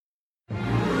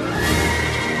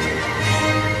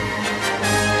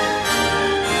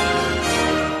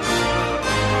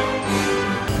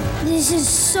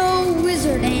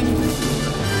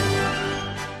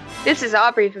This is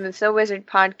Aubrey from the So Wizard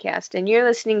podcast, and you're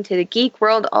listening to the Geek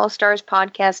World All-Stars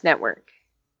Podcast Network.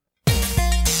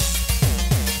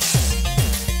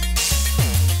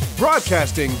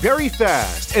 Broadcasting very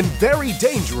fast and very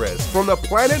dangerous from the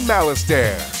planet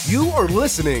Malastare. You are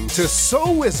listening to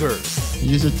So Wizard.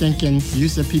 You're thinking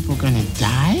people gonna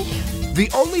die?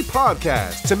 The only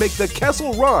podcast to make the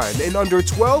Kessel run in under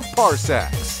 12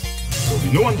 parsecs. There'll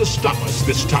be no one to stop us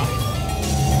this time.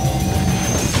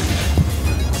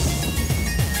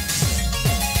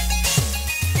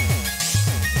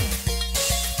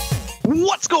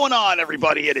 What's going on,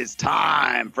 everybody? It is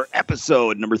time for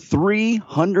episode number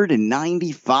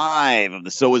 395 of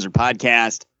the So Wizard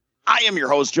podcast. I am your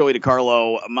host, Joey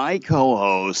DiCarlo. My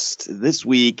co-host this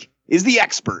week is the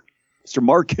expert,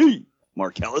 Mr.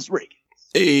 Marcellus Reagan.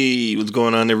 Hey, what's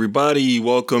going on, everybody?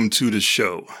 Welcome to the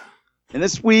show. And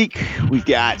this week, we've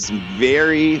got some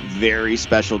very, very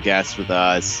special guests with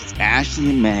us. It's Ashley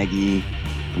and Maggie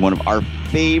from one of our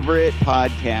favorite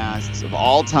podcasts of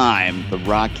all time, the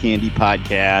Rock Candy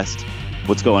Podcast.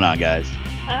 What's going on, guys?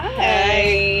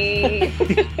 Hi.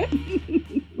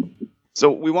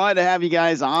 So we wanted to have you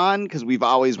guys on because we've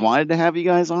always wanted to have you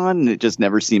guys on, and it just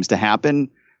never seems to happen.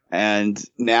 And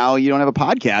now you don't have a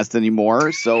podcast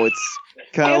anymore, so it's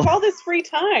kind I of have all this free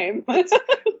time.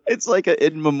 it's like an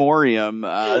in memoriam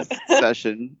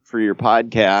session for your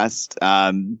podcast.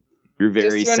 You're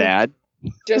very sad.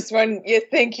 Just when you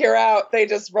think you're out, they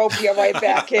just rope you right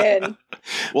back in.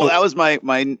 Well, that was my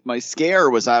scare.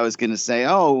 Was I was going to say,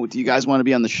 oh, do you guys want to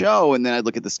be on the show? And then I'd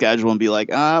look at the schedule and be like,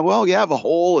 well, you have a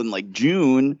hole in like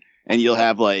June, and you'll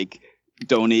have like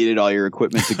donated all your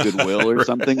equipment to Goodwill or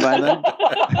something by then.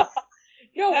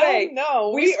 No way.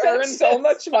 No, We spent so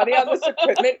much money on this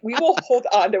equipment. We will hold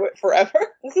on to it forever.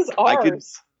 This is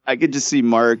ours. I could just see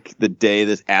Mark the day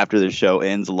this after the show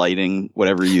ends lighting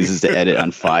whatever he uses to edit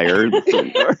on fire.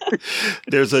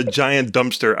 There's a giant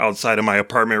dumpster outside of my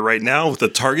apartment right now with a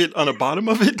target on the bottom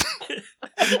of it.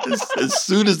 As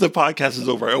soon as the podcast is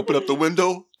over, I open up the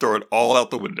window, throw it all out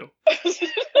the window.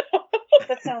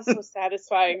 That sounds so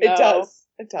satisfying. It does.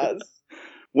 It does.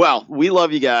 Well, we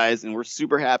love you guys, and we're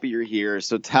super happy you're here.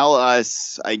 So tell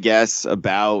us, I guess,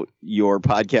 about your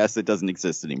podcast that doesn't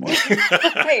exist anymore.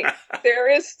 Hey,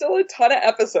 there is still a ton of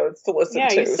episodes to listen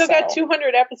to. Yeah, you still got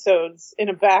 200 episodes in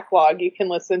a backlog you can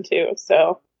listen to,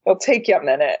 so it'll take you a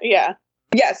minute. Yeah.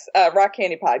 Yes, Rock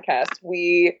Candy Podcast.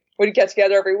 We would get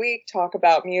together every week, talk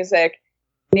about music,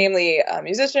 namely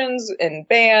musicians and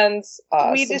bands,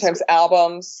 sometimes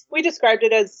albums. We described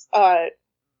it as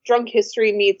drunk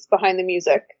history meets behind the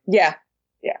music. Yeah.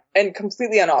 And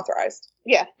completely unauthorized.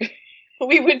 Yeah.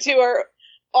 We would do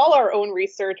all our own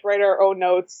research, write our own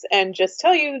notes, and just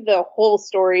tell you the whole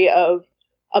story of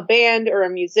a band or a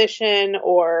musician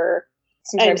or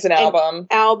sometimes an album.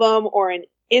 Or an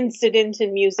incident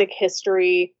in music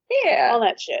history. Yeah. All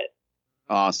that shit.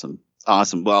 Awesome.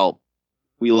 Well,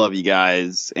 we love you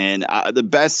guys. And the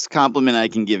best compliment I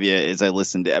can give you is I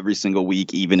listen to every single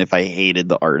week, even if I hated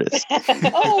the artist.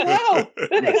 Oh, wow.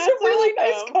 That is a really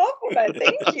nice compliment.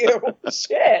 Thank you.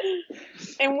 Shit.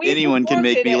 And If anyone can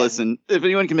make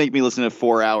me listen to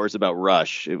 4 hours about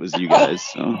Rush, it was you guys.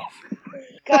 So.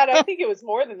 God, I think it was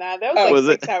more than that. That was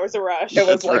like 6 hours of Rush. It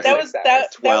was like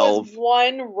that 12. was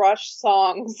one Rush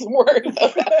song's worth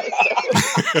of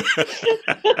episodes.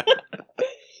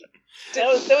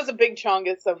 That was a big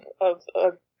chungus of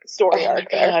story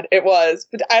arc. God, it was.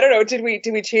 But I don't know. Did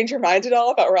we change your mind at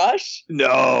all about Rush?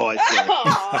 No, I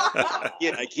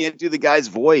can't. I can't do the guy's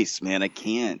voice, man. I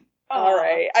can't. All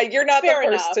right. You're not Fair the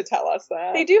first enough. to tell us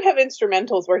that. They do have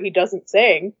instrumentals where he doesn't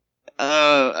sing.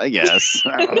 I guess.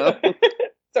 I don't know.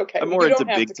 It's okay. I'm more into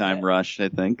big time Rush, I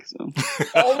think. So.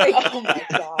 Oh my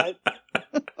God.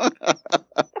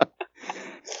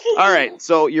 All right.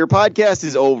 So your podcast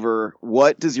is over.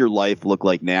 What does your life look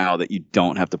like now that you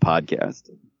don't have to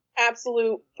podcast?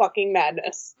 Absolute fucking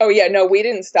madness. Oh yeah, no, we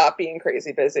didn't stop being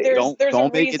crazy busy. There's Don't a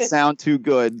make reason. it sound too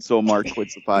good, so Mark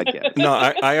quits the podcast. No,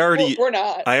 I already We're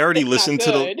not. I already It's listened not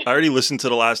to good. I already listened to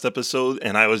the last episode,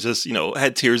 and I was just,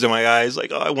 had tears in my eyes,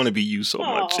 like, oh, I want to be you so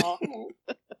much. Aw.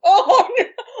 Oh no.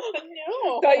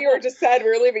 No. Thought you were just sad we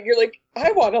were leaving. You're like,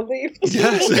 I want to leave.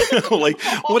 Yes. Like,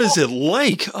 what is it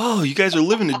like? Oh, you guys are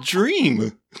living a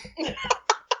dream.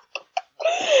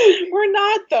 We're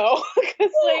not though,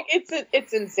 because like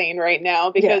it's insane right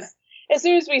now. Because as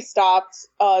soon as we stopped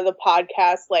the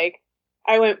podcast, like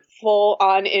I went full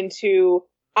on into.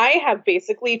 I have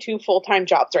basically 2 full-time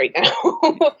jobs right now.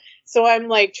 So I'm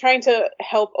like trying to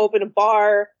help open a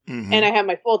bar, and I have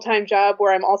my full-time job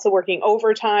where I'm also working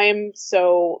overtime.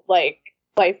 So like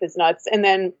life is nuts. And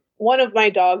then one of my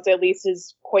dogs at least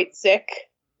is quite sick,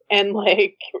 and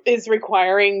like is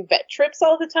requiring vet trips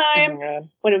all the time. Oh,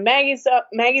 when Maggie's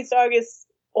dog is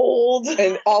old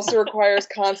and also requires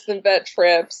constant vet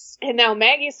trips. And now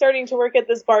Maggie's starting to work at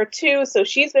this bar too, so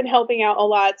she's been helping out a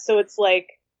lot. So it's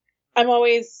like I'm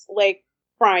always like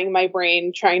frying my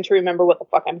brain trying to remember what the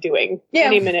fuck I'm doing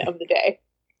any minute of the day.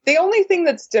 The only thing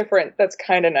that's different that's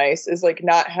kind of nice is like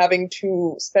not having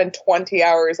to spend 20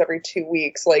 hours every 2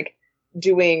 weeks like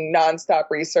doing nonstop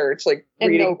research, like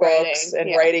and reading books and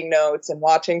writing notes and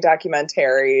watching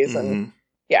documentaries. And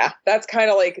that's kind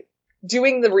of like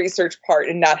doing the research part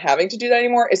and not having to do that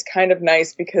anymore is kind of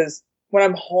nice because when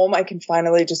I'm home, I can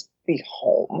finally just be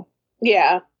home.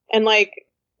 Yeah. And like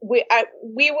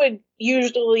we would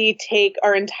usually take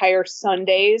our entire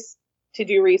Sundays to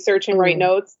do research and write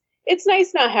notes. It's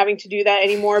nice not having to do that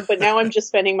anymore, but now I'm just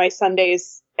spending my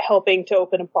Sundays helping to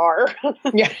open a bar.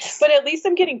 Yes. But at least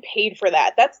I'm getting paid for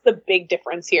that. That's the big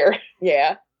difference here.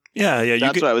 Yeah. Yeah.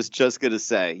 That's what I was just going to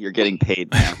say. You're getting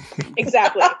paid now.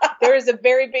 Exactly. There is a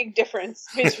very big difference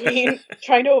between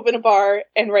trying to open a bar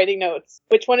and writing notes.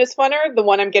 Which one is funner? The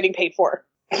one I'm getting paid for.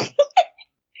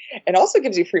 It also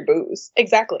gives you free booze.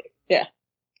 Exactly. Yeah.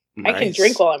 Nice. I can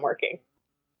drink while I'm working.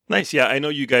 Nice. Yeah, I know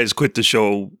you guys quit the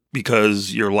show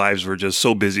because your lives were just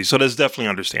so busy. So that's definitely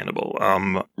understandable.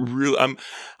 I'm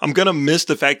gonna miss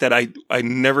the fact that I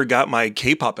never got my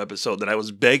K-pop episode that I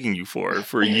was begging you for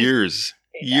years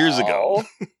ago.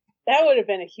 That would have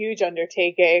been a huge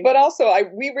undertaking. But also,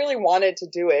 we really wanted to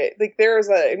do it. Like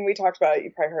and we talked about it,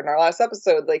 you probably heard in our last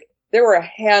episode, like there were a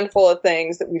handful of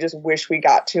things that we just wish we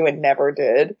got to and never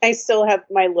did. I still have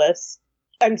my list.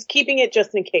 I'm keeping it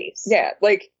just in case. Yeah,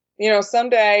 like,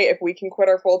 someday if we can quit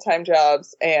our full-time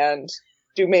jobs and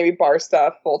do maybe bar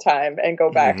stuff full-time and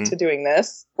go back to doing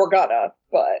this, we're gonna,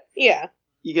 but... Yeah.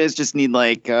 You guys just need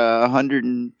like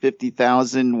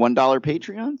 150,000 $1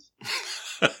 Patreons?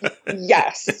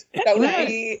 Yes. That would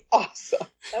be awesome.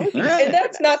 And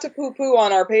that's not to poo-poo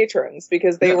on our patrons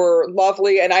because they were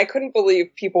lovely and I couldn't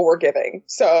believe people were giving.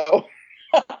 So...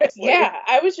 Yeah,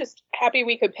 I was just happy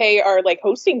we could pay our like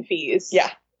hosting fees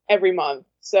every month.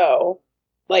 So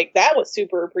like that was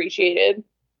super appreciated.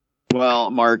 Well,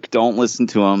 Mark, don't listen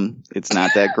to him. It's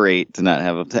not that great to not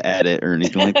have to edit or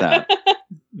anything like that.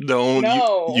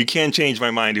 No. You can't change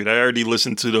my mind, dude. I already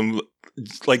listened to them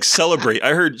like celebrate.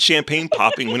 I heard champagne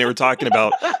popping when they were talking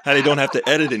about how they don't have to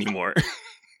edit anymore.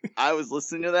 I was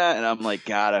listening to that and I'm like,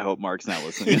 God, I hope Mark's not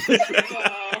listening to this.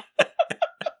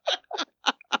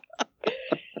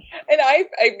 And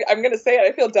I'm going to say it,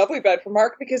 I feel doubly bad for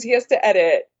Mark because he has to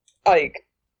edit, like,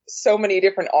 so many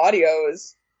different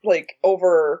audios, like,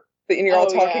 over, and you're all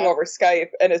talking over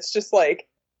Skype, and it's just like,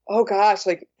 oh gosh,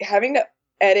 like, having to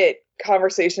edit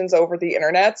conversations over the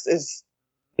internets it's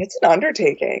an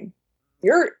undertaking.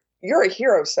 You're a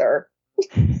hero, sir.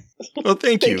 Well,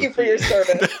 thank you. Thank you for your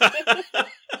service.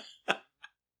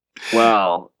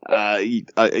 Well,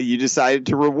 you decided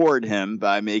to reward him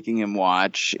by making him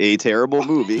watch a terrible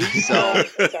movie. So,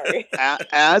 sorry.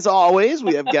 As always,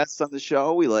 we have guests on the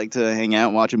show. We like to hang out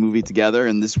and watch a movie together.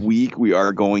 And this week, we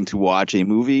are going to watch a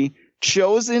movie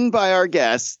chosen by our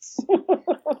guests.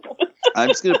 I'm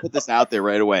just going to put this out there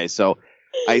right away. So,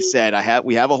 I said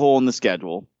we have a hole in the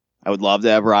schedule. I would love to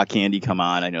have Rock Candy come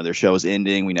on. I know their show's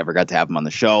ending. We never got to have them on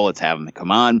the show. Let's have them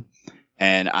come on.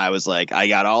 And I was like, I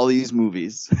got all these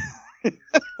movies.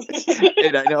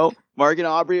 And I know Mark and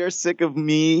Aubrey are sick of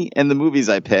me and the movies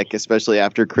I pick, especially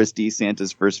after Christy,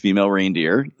 Santa's first female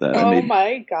reindeer.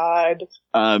 My God.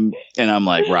 And I'm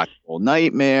like, Rock and Roll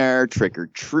Nightmare, Trick or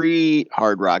Treat,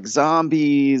 Hard Rock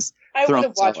Zombies. I would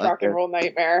have watched Rock and Roll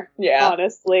Nightmare. Yeah.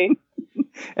 Honestly.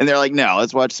 And they're like, no,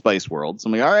 let's watch Spice World. So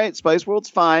I'm like, all right, Spice World's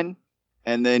fine.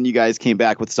 And then you guys came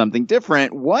back with something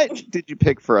different. What did you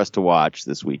pick for us to watch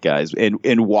this week, guys?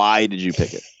 And why did you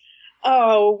pick it?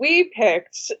 Oh, we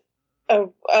picked...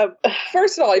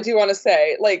 First of all, I do want to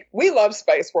say, like, we love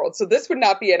Spice World, so this would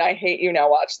not be an I hate you, now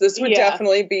watch. This would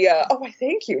definitely be I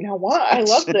thank you, now watch. I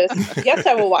love this. Yes,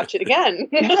 I will watch it again.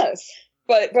 Yes.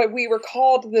 But we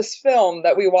recalled this film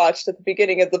that we watched at the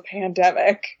beginning of the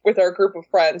pandemic with our group of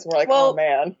friends. And we're like, oh,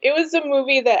 man. It was a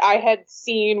movie that I had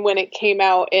seen when it came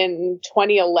out in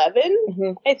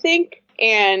 2011, I think.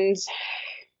 And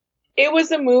it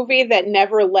was a movie that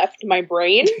never left my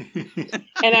brain.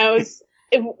 And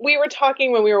we were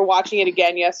talking when we were watching it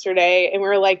again yesterday, and we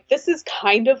were like, this is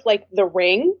kind of like The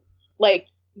Ring. Like,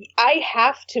 I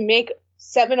have to make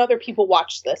 7 other people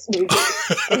watch this movie,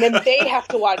 and then they have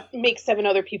to make 7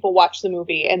 other people watch the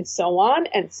movie, and so on,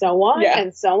 and so on,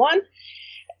 and so on.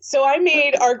 So I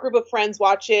made our group of friends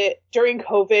watch it during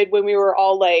COVID when we were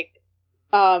all like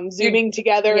Zooming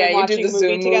together and watching the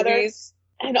movie together. Movies.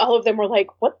 And all of them were like,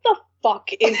 what the fuck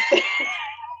is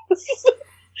this?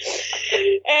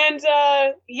 And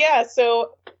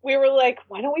so we were like,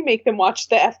 why don't we make them watch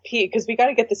the FP? Because we got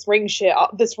to get this ring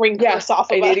curse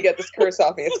off of us. I need to get this curse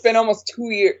off me. It's been almost 2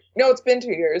 years. No, it's been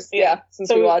 2 years. Yeah,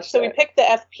 since we watched it. So we picked the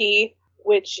FP,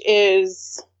 which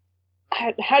is...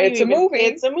 It's a movie.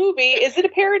 It's a movie. Is it a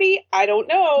parody? I don't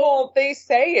know. Well, they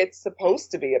say it's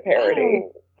supposed to be a parody.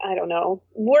 I don't know.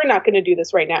 We're not going to do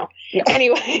this right now. No.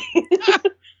 Anyway.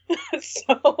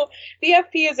 So the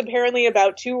FP is apparently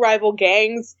about two rival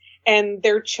gangs and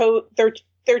their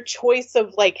choice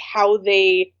of like how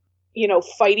they,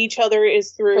 fight each other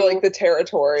is through for like the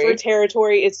territory. For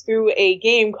territory is through a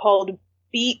game called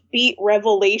Beat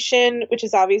Revelation, which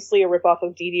is obviously a ripoff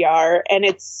of DDR, and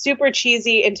it's super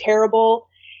cheesy and terrible,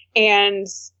 and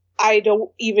I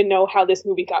don't even know how this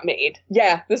movie got made.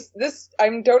 Yeah, this I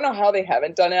don't know how they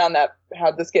haven't done it on that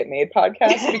How'd This Get Made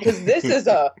podcast, because this is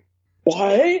a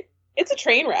what? It's a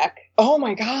train wreck. Oh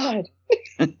my god.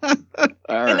 And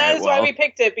that is why we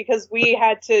picked it, because we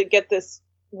had to get this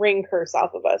ring curse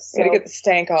off of us. So. Gotta get the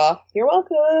stank off. You're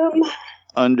welcome.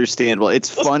 Understandable. It's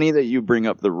funny that you bring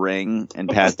up the ring and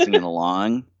passing it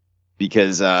along,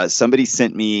 because somebody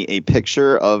sent me a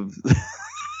picture of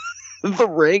the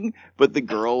ring, but the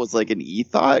girl was like an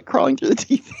e-thought crawling through the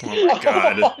teeth. Oh my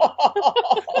god.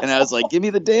 And I was like, give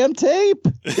me the damn tape.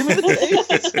 Give me the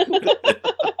tape.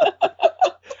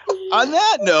 On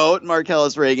that note,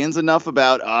 Marcellus Reagans, enough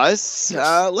about us.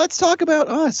 Let's talk about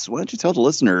us. Why don't you tell the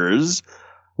listeners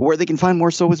where they can find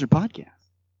more Soul Wizard podcasts?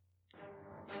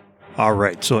 All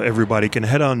right, so everybody can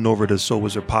head on over to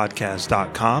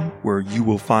soulwizardpodcast.com, where you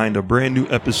will find a brand new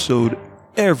episode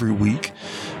every week.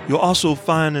 You'll also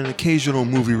find an occasional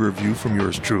movie review from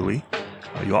yours truly.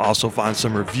 You'll also find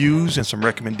some reviews and some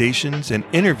recommendations and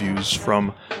interviews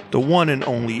from the one and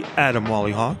only Adam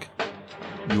Wallyhawk.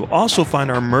 You'll also find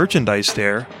our merchandise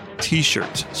there,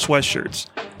 t-shirts, sweatshirts,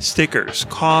 stickers,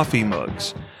 coffee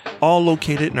mugs, all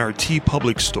located in our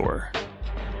TeePublic store.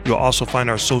 You'll also find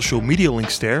our social media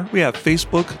links there. We have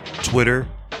Facebook, Twitter,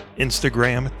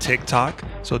 Instagram, TikTok,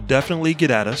 so definitely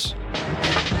get at us.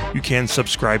 You can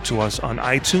subscribe to us on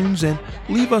iTunes and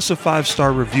leave us a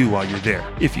 5-star review while you're there,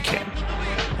 if you can.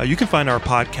 You can find our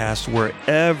podcast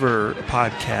wherever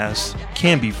podcasts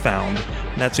can be found,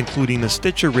 and that's including the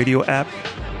Stitcher Radio app,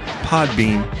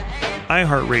 Podbean,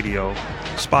 iHeartRadio,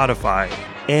 Spotify,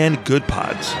 and Good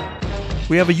Pods.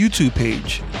 We have a YouTube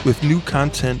page with new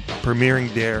content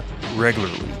premiering there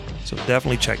regularly, so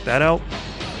definitely check that out.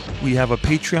 We have a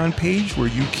Patreon page where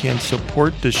you can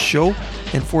support the show,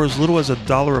 and for as little as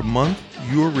 $1 a month,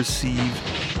 you'll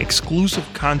receive exclusive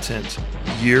content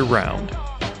year-round.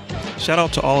 Shout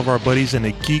out to all of our buddies in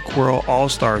the Geek World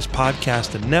All-Stars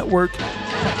Podcast and Network.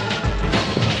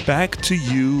 Back to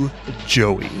you,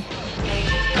 Joey.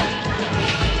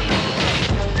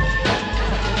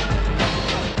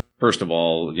 First of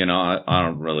all, I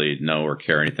don't really know or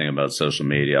care anything about social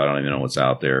media. I don't even know what's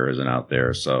out there or isn't out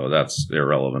there. So that's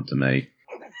irrelevant to me.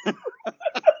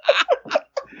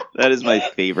 That is my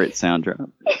favorite sound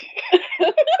drop.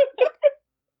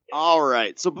 All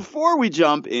right. So before we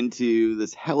jump into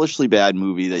this hellishly bad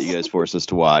movie that you guys forced us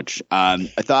to watch, I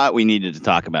thought we needed to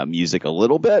talk about music a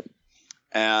little bit.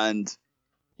 And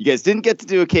you guys didn't get to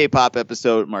do a K-pop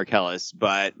episode, Marcellus,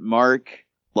 but Mark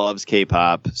loves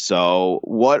K-pop. So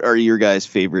what are your guys'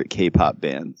 favorite K-pop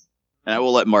bands? And I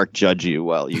will let Mark judge you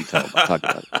while you talk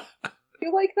about it.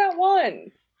 You like that one.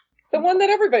 The one that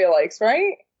everybody likes,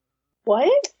 right?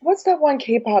 What? What's that one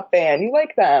K-pop band? You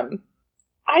like them.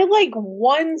 I like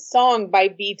one song by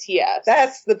BTS.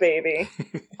 That's the baby.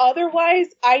 Otherwise,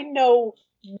 I know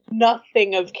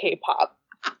nothing of K-pop.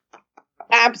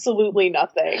 Absolutely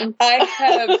nothing. I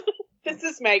have... This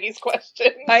is Maggie's question.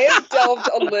 I have delved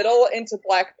a little into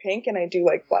Blackpink, and I do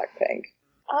like Blackpink.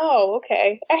 Oh,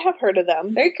 okay. I have heard of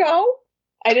them. There you go.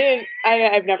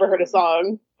 I've never heard a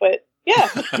song, but yeah.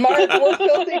 Mark, we're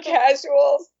filthy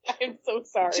casuals. I'm so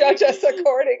sorry. Judge us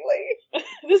accordingly.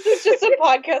 This is just a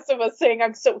podcast of us saying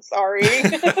I'm so sorry.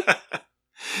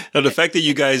 Now, the fact that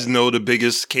you guys know the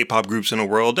biggest K-pop groups in the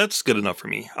world, that's good enough for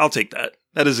me. I'll take that.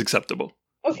 That is acceptable.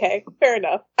 Okay, fair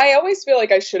enough. I always feel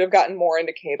like I should have gotten more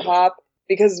into K-pop,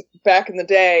 because back in the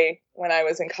day when I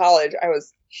was in college, I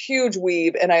was huge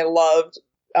weeb and I loved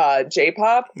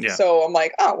J-pop. Yeah. So I'm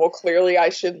like, oh, well, clearly I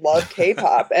should love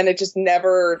K-pop. And it just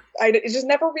never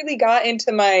really got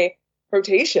into my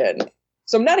rotation.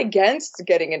 So I'm not against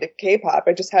getting into K-pop.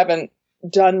 I just haven't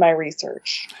done my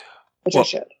research, which I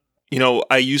should.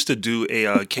 I used to do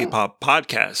a K-pop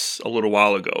podcast a little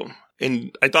while ago.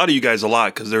 And I thought of you guys a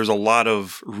lot because there's a lot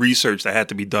of research that had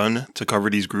to be done to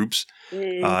cover these groups.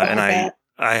 And I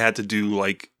had to do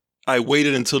like I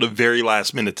waited until the very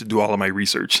last minute to do all of my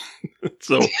research.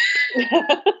 So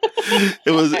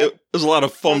it was a lot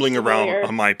of fumbling around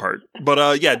on my part.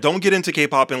 But yeah, don't get into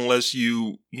K-pop unless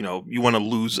you want to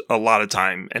lose a lot of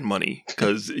time and money,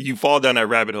 because you fall down that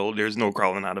rabbit hole. There's no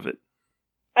crawling out of it.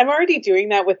 I'm already doing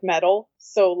that with metal.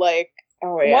 So like,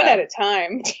 one at a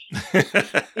time.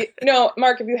 No,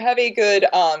 Mark, if you have a good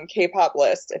K-pop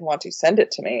list and want to send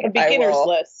it to me, a beginner's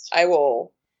list, I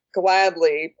will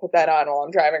gladly put that on while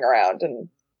I'm driving around and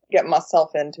get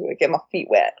myself into it, get my feet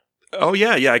wet. Oh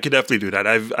yeah, I could definitely do that.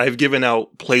 I've given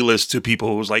out playlists to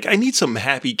people who's like, I need some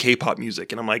happy K-pop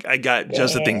music, and I'm like, I got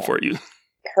just the thing for you.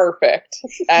 Perfect.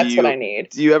 That's what I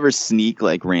need. Do you ever sneak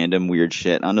like random weird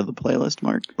shit onto the playlist,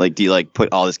 Mark? Like, do you like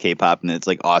put all this K-pop and it's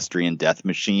like Austrian Death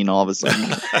Machine all of a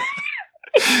sudden?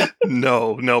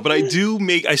 No, but I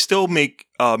still make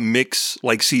mix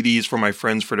like CDs for my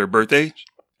friends for their birthday.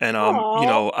 And,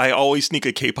 I always sneak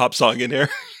a K-pop song in there.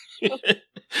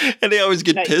 And they always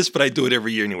get pissed, but I do it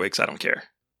every year anyway, because I don't care.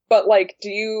 But, like, do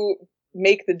you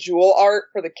make the jewel art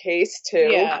for the case,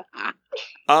 too? Yeah.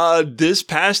 This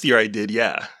past year I did,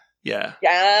 yeah.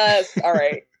 Yes. All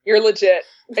right. You're legit.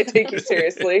 I take you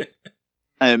seriously.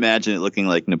 I imagine it looking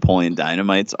like Napoleon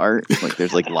Dynamite's art. Like,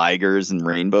 there's, like, ligers and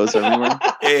rainbows everywhere.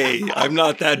 Hey, I'm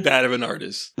not that bad of an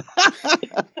artist.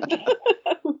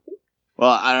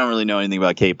 Well, I don't really know anything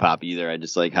about K-pop either. I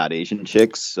just like hot Asian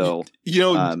chicks. So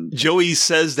Joey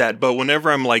says that, but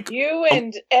whenever I'm like, you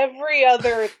and every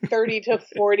other 30 to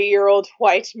 40-year-old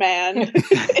white man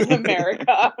in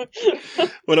America.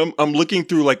 When I'm looking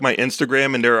through like my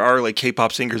Instagram, and there are like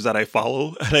K-pop singers that I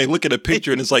follow, and I look at a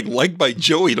picture and it's like liked by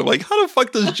Joey, and I'm like, how the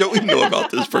fuck does Joey know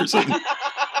about this person? He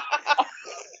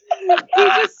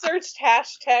just searched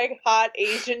hashtag hot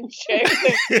Asian chicks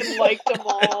and liked them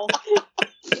all.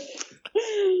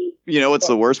 You know what's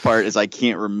the worst part is I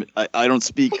can't I don't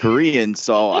speak Korean,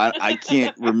 so I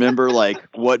can't remember like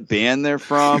what band they're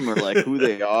from or like who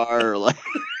they are, or like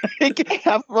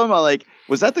half of them are like,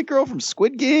 was that the girl from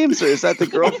Squid Games or is that the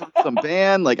girl from some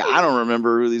band? Like, I don't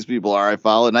remember who these people are I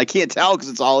follow, and I can't tell because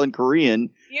it's all in Korean.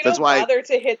 You don't bother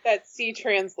to hit that C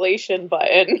translation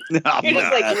button. You're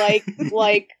just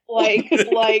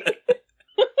like.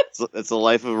 It's the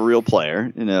life of a real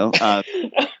player, you know.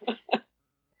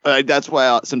 That's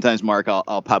why sometimes, Mark,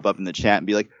 I'll pop up in the chat and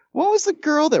be like, what was the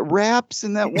girl that raps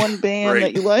in that one band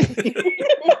that you like?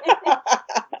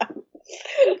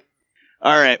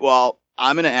 All right. Well,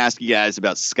 I'm going to ask you guys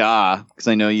about ska, because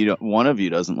I know one of you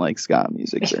doesn't like ska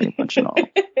music very much at all.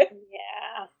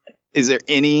 Yeah. Is there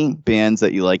any bands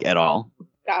that you like at all?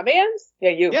 Ska bands?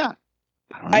 Yeah, you. Yeah.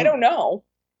 I don't know.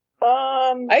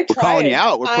 We're calling you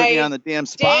out. We're putting you on the damn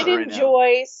spot right now. I did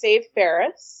enjoy Save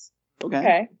Ferris.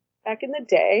 Okay. Back in the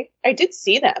day. I did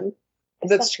see them.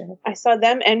 That's true. I saw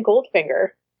them and Goldfinger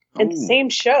in the same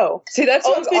show. See, that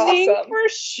sounds opening awesome. For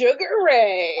Sugar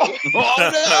Ray.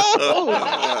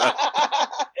 Oh,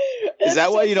 no! Is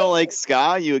that why you don't like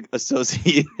ska? You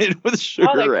associate it with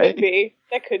Sugar Ray?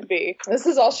 That could be. This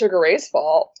is all Sugar Ray's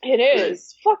fault. It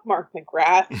is. Fuck Mark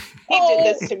McGrath. He did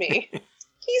this to me.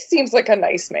 He seems like a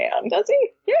nice man. Does he?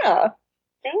 Yeah.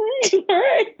 All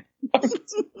right.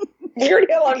 Weird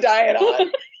hill I'm dying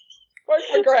on. Mark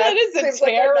McGrath. That is a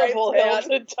terrible hill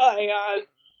to die on.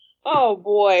 Oh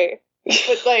boy.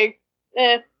 But like,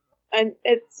 and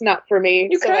it's not for me.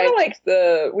 You kind of like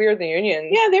the We Are the Union.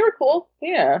 Yeah, they were cool.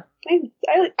 Yeah.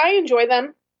 I enjoy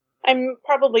them. I'm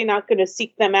probably not going to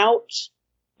seek them out.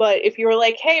 But if you were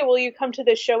like, hey, will you come to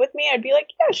this show with me? I'd be like,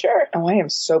 yeah, sure. Oh, I am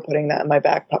so putting that in my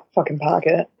back fucking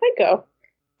pocket. I'd go.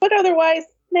 But otherwise,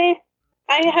 meh.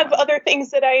 I have other things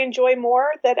that I enjoy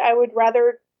more that I would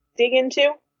rather dig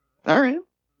into. All right.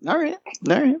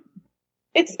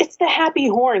 It's the happy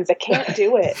horns. I can't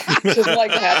do it. She doesn't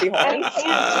like the happy horns.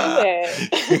 I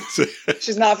can't do it.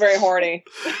 She's not very horny.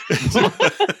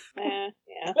 Yeah.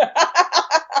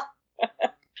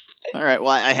 All right. Well,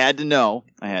 I had to know.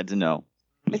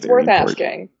 It's worth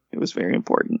asking. It was very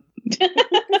important.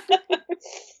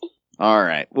 All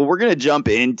right. Well, we're going to jump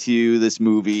into this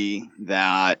movie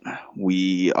that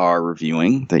we are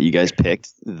reviewing that you guys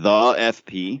picked, The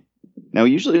FP. Now,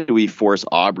 usually we force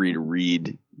Aubrey to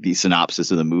read the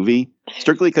synopsis of the movie,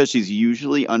 strictly because she's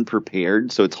usually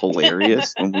unprepared, so it's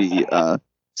hilarious when we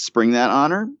spring that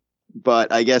on her.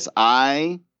 But I guess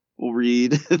I will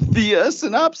read the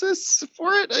synopsis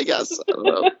for it, I guess. I don't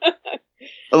know.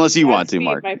 Unless you want to,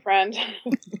 Mark. My friend.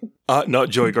 No,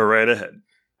 Joey, go right ahead.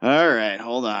 All right,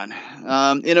 hold on.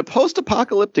 In a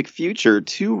post-apocalyptic future,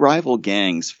 two rival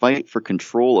gangs fight for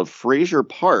control of Fraser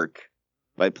Park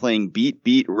by playing Beat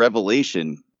Beat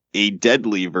Revelation, a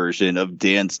deadly version of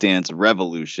Dance Dance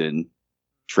Revolution.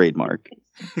 Trademark.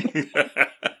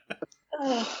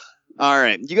 All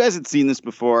right. You guys had seen this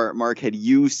before. Mark, had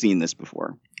you seen this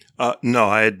before? No,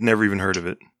 I had never even heard of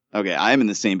it. Okay, I'm in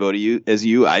the same boat as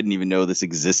you. I didn't even know this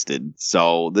existed.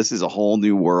 So this is a whole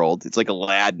new world. It's like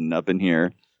Aladdin up in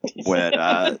here when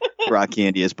Rock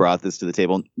Candy has brought this to the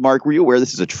table. Mark, were you aware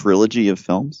this is a trilogy of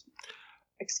films?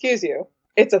 Excuse you.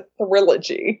 It's a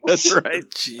trilogy. That's right.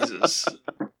 Jesus.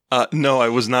 No, I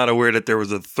was not aware that there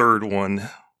was a third one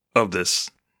of this.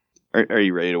 Are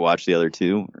you ready to watch the other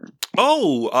two?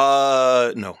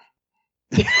 Oh, no.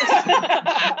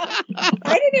 I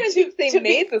didn't even think they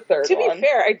made the third one. To be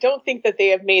fair, I don't think that they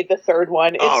have made the third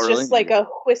one. It's really? just like a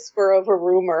whisper of a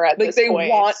rumor at this point. They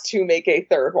want to make a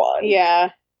third one.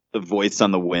 Yeah. The voice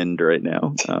on the wind right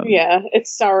now. Yeah,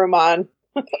 it's Saruman.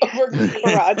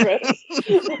 Baradris.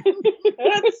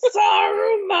 It's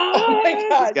Saruman! Oh my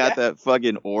God. It's got that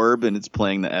fucking orb and it's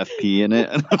playing the FP in it.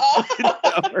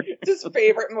 It's his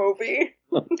favorite movie.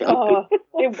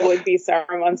 It would be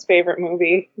Saruman's favorite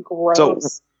movie. Gross. So,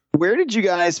 where did you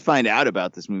guys find out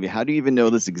about this movie? How do you even know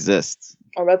this exists?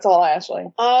 Oh, that's all Ashley.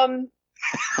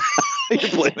 You're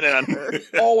blaming it on her.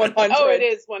 Oh, 100. Oh, it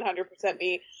is 100%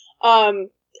 me.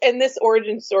 And this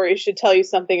origin story should tell you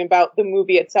something about the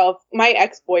movie itself. My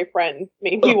ex-boyfriend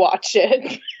made me watch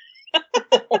it.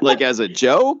 Like as a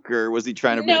joke, or was he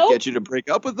trying to get you to break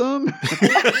up with him?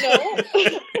 No.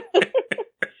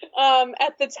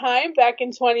 At the time, back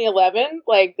in 2011,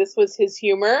 like, this was his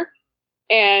humor.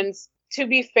 And to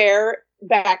be fair,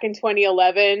 back in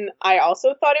 2011, I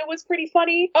also thought it was pretty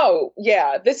funny. Oh,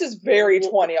 yeah. This is very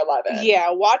 2011. Yeah,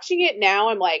 watching it now,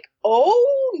 I'm like,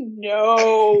 oh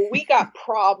no, we got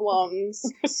problems.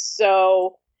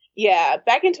 So, yeah,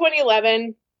 back in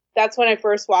 2011, that's when I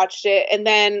first watched it. And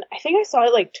then I think I saw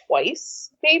it like twice,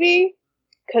 maybe.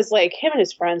 Because, like, him and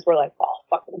his friends were like all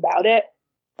fucking about it.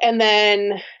 And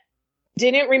then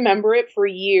didn't remember it for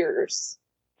years.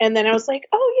 And then I was like,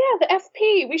 oh yeah, the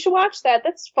FP, we should watch that.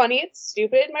 That's funny. It's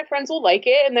stupid. My friends will like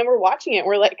it. And then we're watching it. And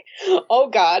we're like,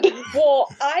 oh God. Well,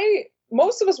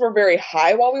 most of us were very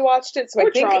high while we watched it. So we're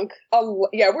I think drunk.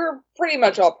 We're pretty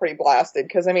much all pretty blasted.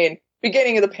 Because, I mean,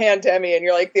 beginning of the pandemic, and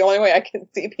you're like, the only way I can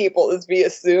see people is via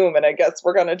Zoom. And I guess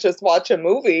we're going to just watch a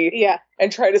movie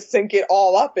and try to sync it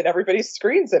all up in everybody's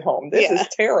screens at home. This is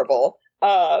terrible.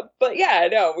 But yeah,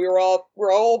 no, we're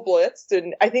all blitzed.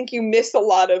 And I think you miss a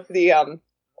lot of the,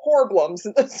 horriblums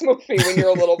in this movie when you're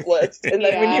a little blitzed, and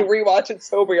then when you rewatch it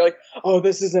sober, you're like, "Oh,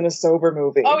 this isn't a sober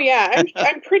movie." Oh yeah,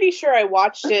 I'm pretty sure I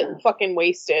watched it fucking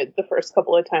wasted the first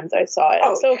couple of times I saw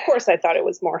it. So of course I thought it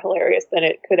was more hilarious than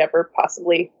it could ever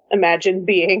possibly imagine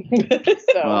being.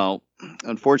 So. Well,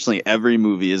 unfortunately, every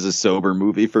movie is a sober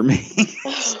movie for me.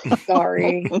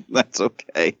 Sorry, that's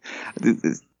okay.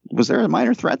 Was there a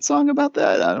Minor Threat song about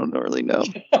that? I don't really know.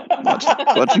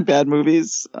 Watching bad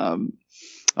movies. All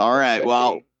right,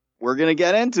 well. We're going to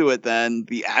get into it then.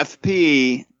 The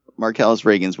FP, Marcellus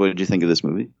Reagans, what did you think of this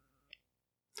movie?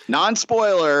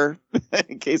 Non-spoiler,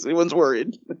 in case anyone's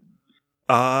worried.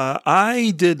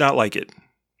 I did not like it.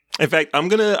 In fact, I'm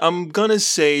gonna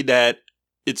say that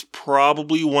it's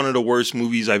probably one of the worst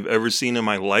movies I've ever seen in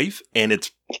my life. And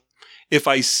if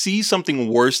I see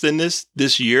something worse than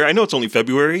this year, I know it's only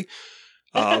February,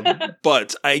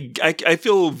 but I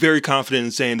feel very confident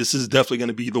in saying this is definitely going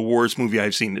to be the worst movie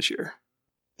I've seen this year.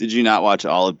 Did you not watch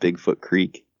all of Bigfoot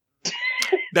Creek?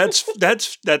 That's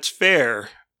fair.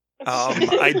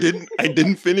 I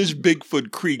didn't finish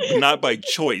Bigfoot Creek, not by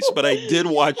choice, but I did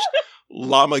watch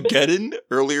Llamageddon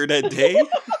earlier that day,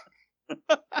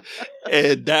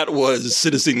 and that was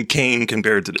Citizen Kane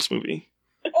compared to this movie.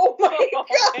 Oh my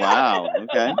God! Wow.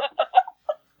 Okay.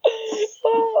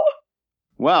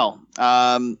 Well,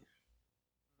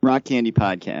 Rock Candy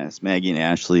Podcast, Maggie and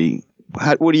Ashley.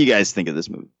 What do you guys think of this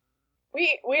movie?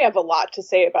 We have a lot to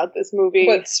say about this movie.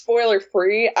 But spoiler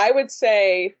free, I would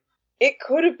say it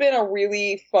could have been a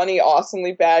really funny,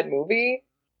 awesomely bad movie,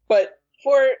 but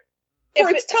for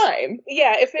its time.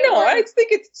 Yeah, I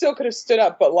think it still could have stood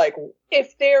up, but like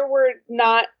if there were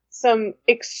not some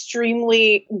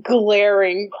extremely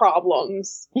glaring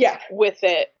problems with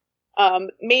it.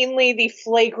 Mainly the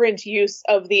flagrant use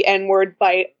of the N-word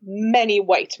by many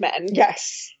white men.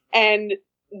 Yes. And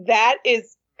that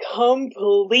is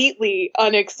completely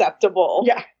unacceptable.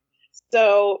 Yeah.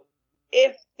 So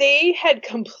if they had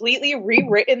completely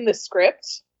rewritten the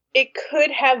script, it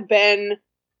could have been,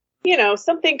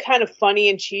 something kind of funny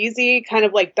and cheesy, kind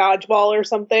of like Dodgeball or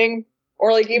something.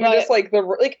 Or like even just like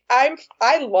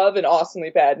I love an awesomely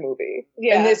bad movie.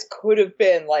 Yeah. And this could have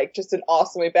been like just an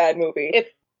awesomely bad movie. If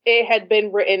it had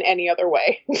been written any other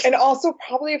way. And also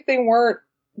probably if they weren't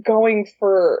going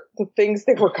for the things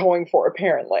they were going for,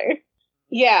 apparently.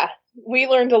 Yeah, we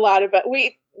learned a lot about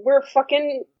we're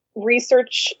fucking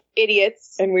research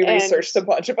idiots. And we researched a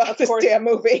bunch about this damn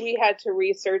movie. We had to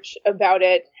research about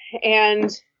it and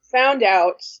found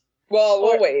out. Well,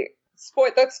 we'll wait.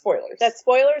 That's spoilers. That's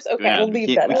spoilers? Okay. Yeah, we'll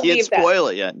leave that. We can't spoil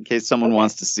it yet in case someone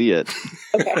wants to see it.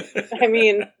 Okay. I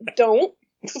mean, don't.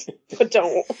 But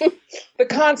don't. The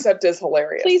concept is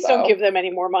hilarious. Please don't give them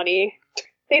any more money.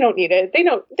 They don't need it. They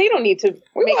don't need to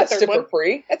make a third one. For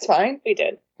free. It's fine. We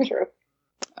did. True.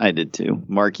 I did too.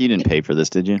 Mark, you didn't pay for this,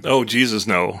 did you? Oh, Jesus,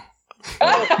 no.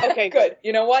 Okay, good.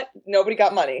 You know what? Nobody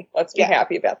got money. Let's be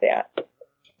happy about that.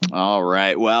 All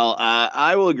right. Well,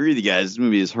 I will agree with you guys. This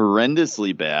movie is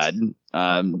horrendously bad.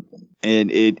 And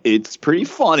it's pretty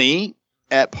funny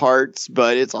at parts,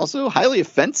 but it's also highly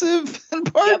offensive in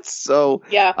parts. Yep. So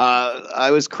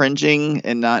I was cringing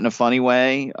and not in a funny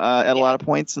way at a lot of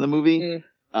points in the movie.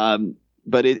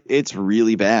 But it's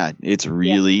really bad. It's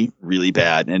really, really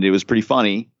bad. And it was pretty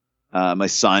funny. My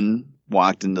son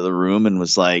walked into the room and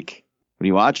was like, "What are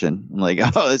you watching?" I'm like,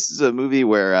 "Oh, this is a movie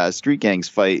where street gangs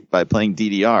fight by playing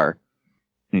DDR."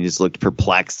 And he just looked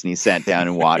perplexed and he sat down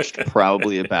and watched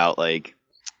probably about like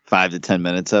 5 to 10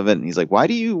 minutes of it. And he's like, why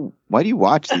do you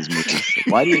watch these movies? Like,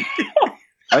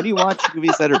 why do you watch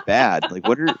movies that are bad? Like,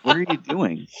 what are you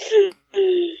doing?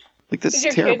 Like, this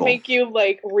is terrible. Did your kid make you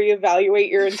like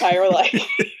reevaluate your entire life?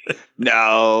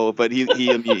 No, but he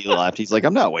immediately laughed. He's like,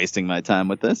 I'm not wasting my time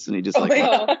with this. And he just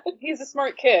he's a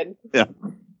smart kid. Yeah.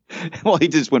 Well, he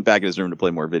just went back in his room to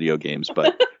play more video games,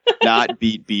 but not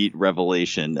Beat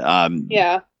Revelation.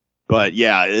 Yeah. But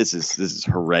yeah, this is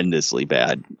horrendously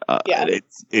bad.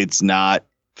 It's not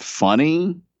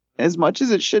funny as much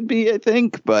as it should be, I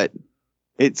think, but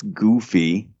it's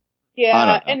goofy.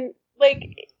 Yeah, and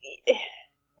like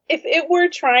if it were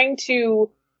trying to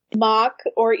mock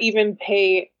or even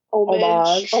pay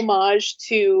homage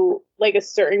to like a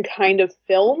certain kind of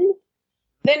film,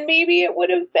 then maybe it would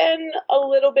have been a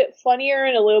little bit funnier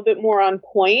and a little bit more on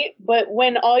point. But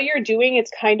when all you're doing is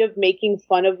kind of making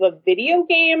fun of a video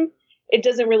game, it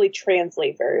doesn't really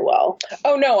translate very well.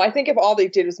 Oh, no. I think if all they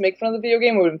did was make fun of the video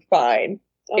game, it would be fine.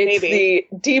 Oh, it's maybe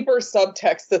the deeper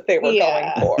subtext that they were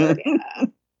going for. Yeah.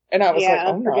 And I was like,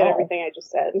 oh, forget no. everything I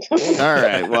just said. All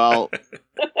right. Well,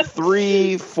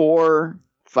 3, 4,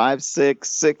 5,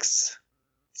 6,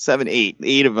 7, 8.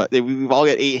 8 of us. We've all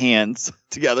got 8 hands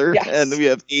together, and we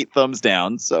have 8 thumbs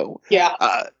down. So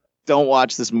don't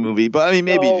watch this movie. But I mean,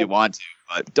 maybe if you want to,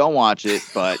 but don't watch it.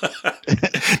 But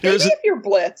maybe if you're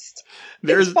blitzed,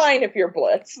 it's fine if you're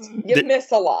blitzed. You miss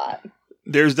a lot.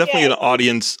 There's definitely an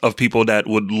audience of people that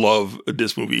would love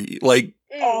this movie. Like,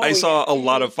 I saw a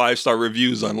lot of 5-star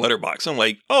reviews on Letterboxd. I'm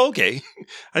like, oh, okay.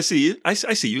 I see you. I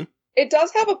see you. It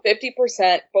does have a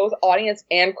 50% both audience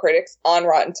and critics on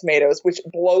Rotten Tomatoes, which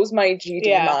blows my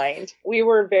GD mind. We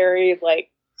were very like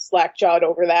slack-jawed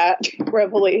over that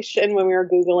revelation when we were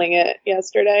Googling it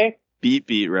yesterday.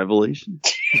 Beat Revelation.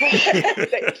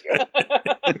 Thank you.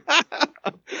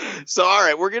 So, all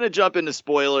right, we're going to jump into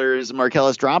spoilers.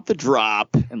 Marcellus, drop the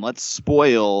drop, and let's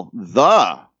spoil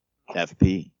the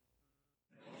FP.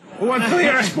 What's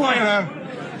your spoiler?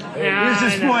 Here's the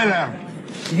spoiler.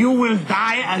 You will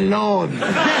die alone.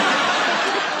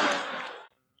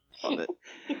 Love it.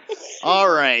 All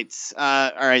right,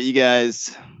 you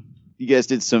guys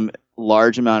did some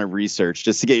large amount of research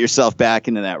just to get yourself back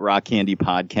into that Rock Candy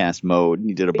podcast mode.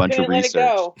 You did a bunch of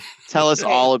research. Tell us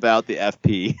all about the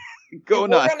FP. Go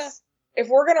nuts. If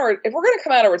we're gonna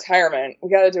come out of retirement, we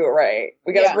got to do it right.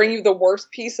 We got to bring you the worst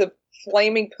piece of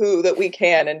flaming poo that we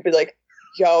can, and be like,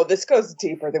 "Yo, this goes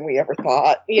deeper than we ever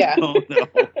thought." Yeah. Oh no.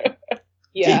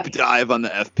 Yeah. Deep dive on the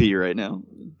FP right now.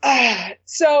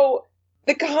 So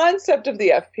the concept of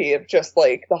the FP of just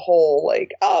like the whole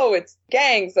like, oh, it's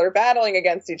gangs that are battling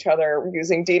against each other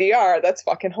using DDR. That's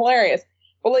fucking hilarious.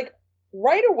 But like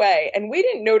right away, and we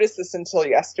didn't notice this until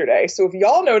yesterday. So if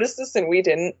y'all noticed this and we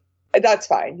didn't, that's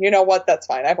fine. You know what? That's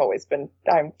fine.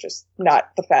 I'm just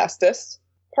not the fastest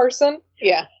person.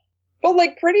 Yeah. But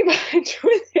like pretty much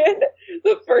within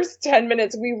the first 10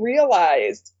 minutes, we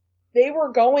realized they were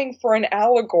going for an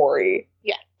allegory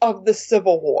of the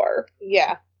Civil War.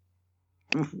 Yeah.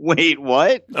 Wait,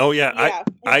 what? Oh, yeah.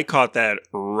 I caught that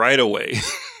right away.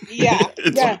 Yeah.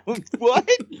 What?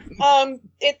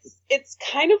 It's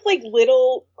kind of like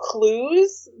little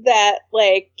clues that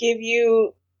like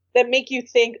that make you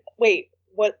think, wait,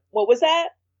 what was that?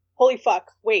 Holy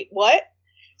fuck. Wait, what?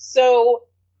 So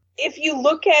if you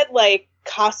look at like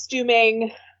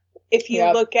costuming, if you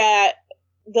look at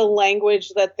the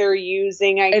language that they're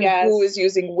using, I guess. Who is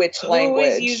using which language.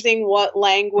 Who is using what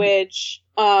language.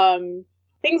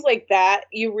 Things like that.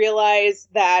 You realize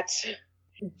that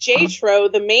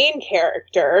Jatro, the main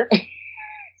character,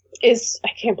 I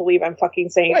can't believe I'm fucking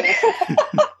saying this.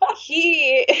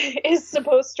 He is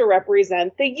supposed to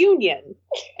represent the Union,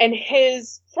 and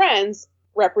his friends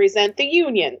represent the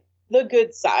Union, the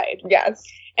good side. Yes.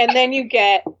 And then you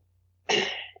get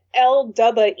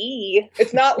L-double-E.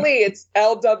 It's not Lee, it's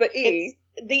L-double-E.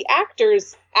 The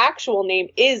actor's actual name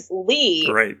is Lee,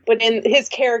 right? But in his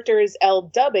character is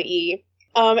L-double-E.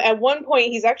 At one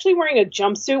point, he's actually wearing a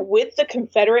jumpsuit with the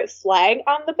Confederate flag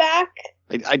on the back.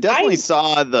 I definitely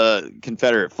saw the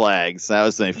Confederate flags. That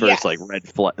was my first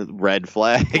red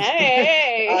flag.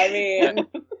 Hey, I mean,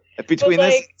 between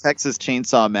this Texas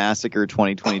Chainsaw Massacre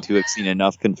 2022, I've seen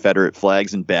enough Confederate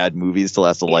flags in bad movies to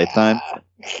last a lifetime.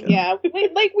 Yeah,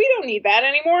 like we don't need that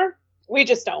anymore. We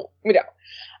just don't. We don't.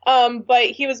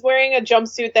 But he was wearing a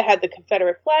jumpsuit that had the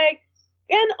Confederate flag,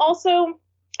 and also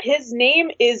his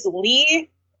name is Lee.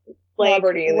 Like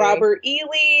Robert E.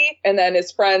 Lee. And then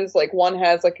his friends, like, one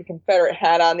has, like, a Confederate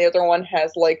hat on, the other one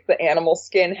has, like, the animal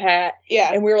skin hat.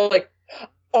 Yeah. And we were like,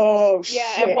 oh,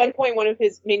 yeah, shit. At one point, one of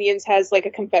his minions has, like, a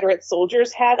Confederate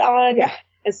soldier's hat on. Yeah.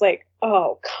 It's like,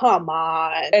 oh, come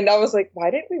on. And I was like,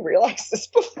 why didn't we realize this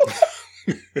before?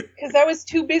 Because I was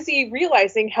too busy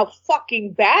realizing how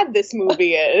fucking bad this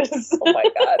movie is. Oh, my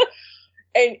God.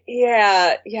 And,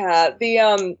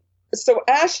 so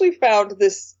Ashley found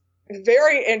this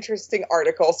very interesting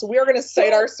article. So we are going to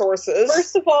cite our sources.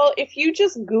 First of all, if you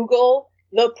just Google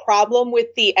the problem with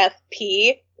the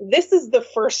FP, this is the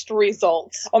first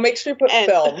result. I'll make sure you put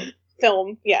film.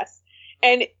 Film, yes.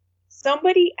 And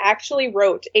somebody actually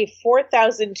wrote a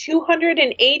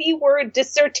 4,280 word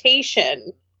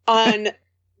dissertation on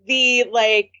the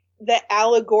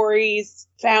allegories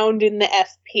found in the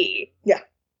FP. Yeah.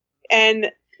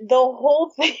 And the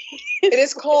whole thing it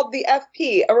is called the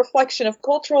FP, a reflection of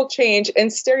cultural change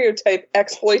and stereotype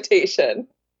exploitation.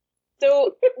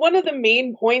 So one of the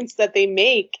main points that they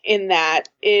make in that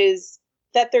is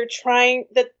that they're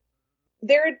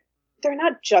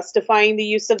not justifying the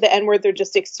use of the N-word, they're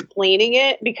just explaining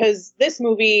it, because this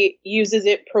movie uses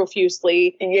it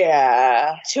profusely.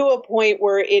 Yeah. To a point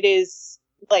where it is,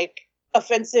 like,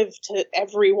 offensive to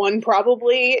everyone,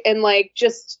 probably, and, like,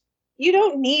 just, you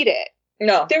don't need it.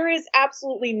 No. There is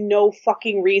absolutely no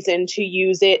fucking reason to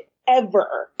use it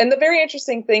ever. And the very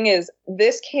interesting thing is,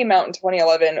 this came out in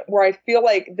 2011, where I feel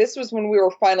like this was when we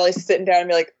were finally sitting down and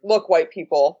be like, look, white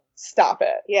people, stop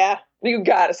it. Yeah. You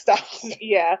gotta stop.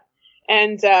 Yeah.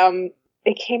 And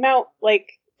it came out,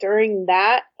 like, during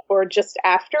that, or just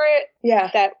after it. Yeah.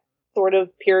 That sort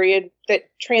of period, that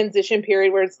transition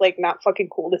period where it's, like, not fucking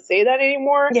cool to say that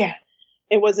anymore. Yeah.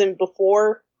 It wasn't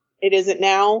before. It isn't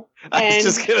now. I was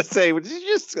just going to say, did you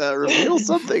just reveal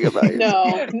something about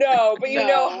yourself? No, but you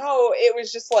know how it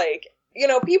was just like, you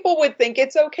know, people would think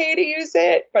it's okay to use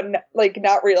it, but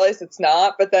not realize it's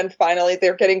not. But then finally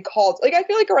they're getting called. Like, I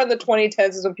feel like around the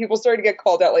 2010s is when people started to get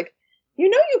called out, like, you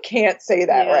know, you can't say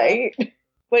that, right?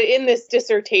 But in this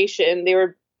dissertation, they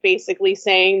were basically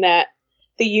saying that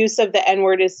the use of the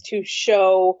N-word is to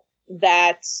show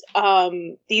that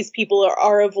these people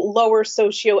are of lower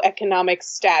socioeconomic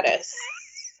status.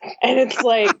 And it's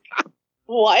like,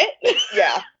 what?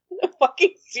 Yeah.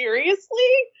 Fucking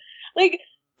seriously? Like,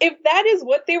 if that is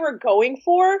what they were going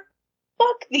for,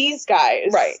 fuck these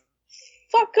guys. Right.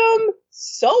 Fuck them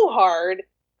so hard,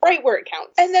 right where it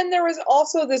counts. And then there was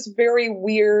also this very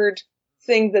weird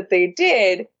thing that they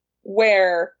did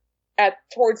where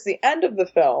towards the end of the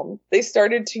film, they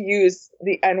started to use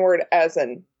the N-word as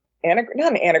an anagram,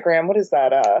 not an anagram. What is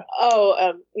that?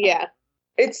 Yeah.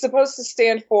 It's supposed to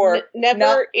stand for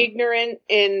never ignorant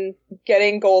in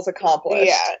getting goals accomplished.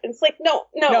 Yeah. It's like, no.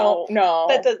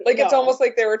 That doesn't, like, it's almost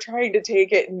like they were trying to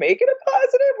take it and make it a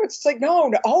positive, which is like,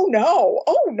 no.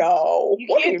 You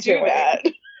can't do that.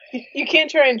 You can't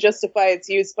try and justify its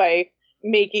use by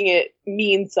making it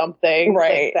mean something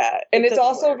like that. And it's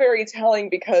also very telling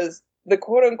because the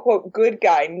quote-unquote good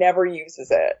guy never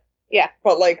uses it. Yeah.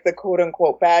 But, like, the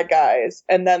quote-unquote bad guys,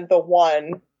 and then the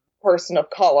one person of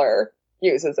color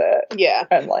uses it. Yeah.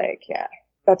 And, like, yeah,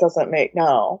 that doesn't make...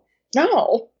 No.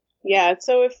 Yeah,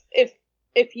 so if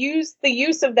the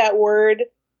use of that word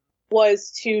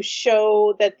was to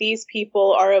show that these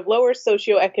people are of lower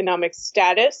socioeconomic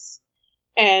status,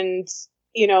 and,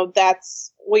 you know,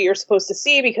 that's what you're supposed to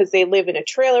see because they live in a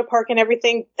trailer park and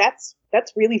everything, that's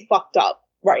really fucked up.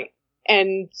 Right.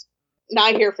 And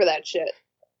not here for that shit.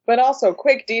 But also,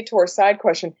 quick detour side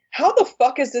question. How the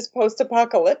fuck is this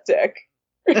post-apocalyptic?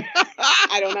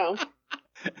 I don't know.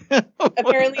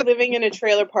 Apparently living in a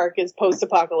trailer park is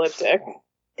post-apocalyptic.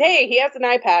 Hey, he has an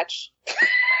eye patch.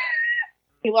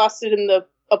 He lost it in the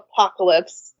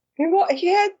apocalypse.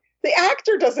 The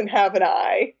actor doesn't have an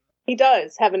eye. He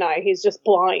does have an eye. He's just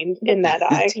blind in that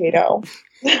eye. Potato.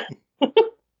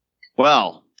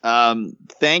 Well,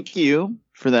 thank you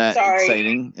for that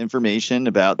exciting information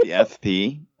about the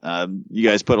FP. You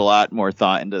guys put a lot more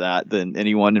thought into that than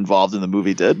anyone involved in the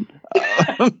movie did.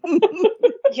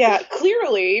 Yeah,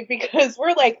 clearly, because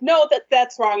we're like, no,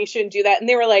 that's wrong. You shouldn't do that. And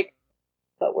they were like,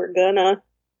 but we're gonna.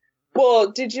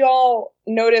 Well, did y'all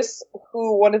notice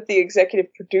who one of the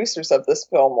executive producers of this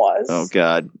film was? Oh,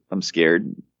 God. I'm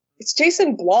scared. It's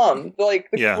Jason Blum, the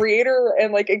creator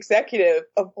and executive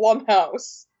of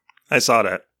Blumhouse. I saw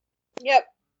that. Yep.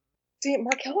 See,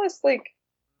 Marcellus,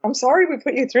 I'm sorry we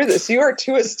put you through this. You are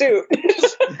too astute.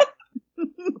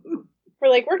 We're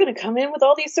like, we're going to come in with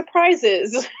all these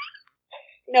surprises.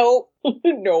 Nope.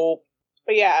 Nope.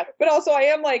 But yeah. But also, I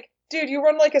am dude, you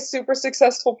run a super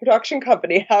successful production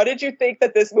company. How did you think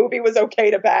that this movie was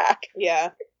okay to back?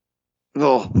 Yeah.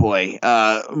 Oh, boy.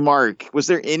 Mark, was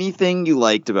there anything you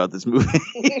liked about this movie?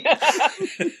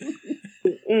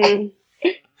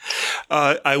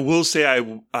 I will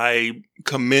say I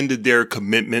commended their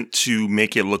commitment to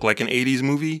make it look like an 80s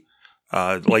movie.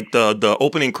 The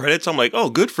opening credits, I'm like, oh,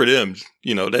 good for them.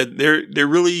 You know, that they're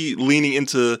really leaning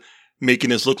into making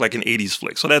this look like an 80s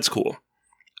flick. So that's cool.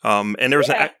 And there's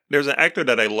an actor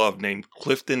that I love named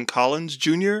Clifton Collins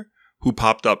Jr. who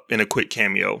popped up in a quick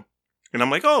cameo. And I'm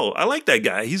like, oh, I like that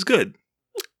guy. He's good.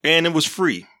 And it was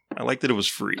free. I liked that it was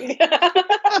free. Just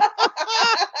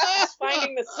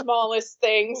finding the smallest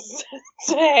things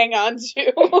to hang on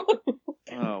to.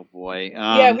 Oh, boy.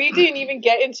 Yeah, we didn't even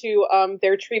get into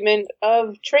their treatment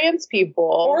of trans people.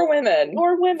 Or women.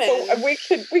 So we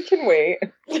can wait.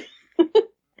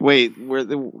 Wait,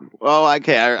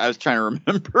 okay. I was trying to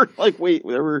remember. Wait,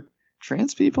 there were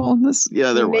trans people in this?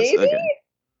 Yeah, there was. Maybe? Okay.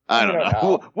 I don't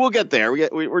know. We'll get there.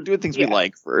 We're doing things we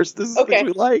like first. This is things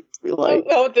we liked.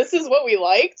 Oh, this is what we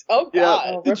liked? Oh,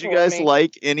 God. Yeah. Did you guys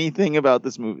like anything about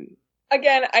this movie?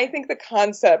 Again, I think the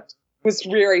concept was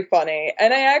very funny.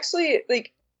 And I actually,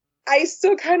 I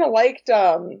still kind of liked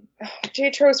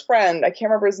J-Tro's friend. I can't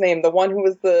remember his name. The one who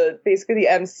was basically the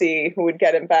MC who would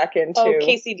get him back into... Oh,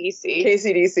 KCDC.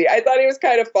 KCDC. I thought he was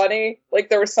kind of funny.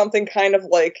 There was something kind of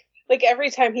every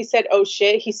time he said, oh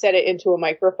shit, he said it into a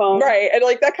microphone. Right. And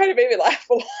that kind of made me laugh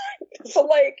a lot. So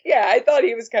yeah, I thought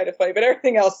he was kind of funny, but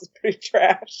everything else is pretty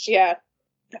trash. Yeah.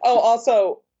 Oh,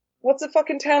 also, what's a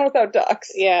fucking town without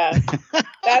ducks? Yeah.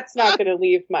 That's not going to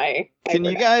leave my... Can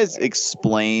you guys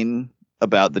explain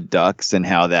about the ducks and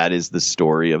how that is the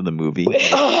story of the movie?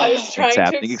 I was trying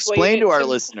to explain to our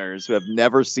listeners who have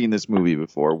never seen this movie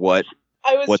before what's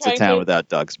a town without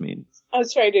ducks mean. I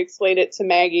was trying to explain it to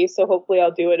Maggie, so hopefully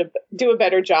I'll do a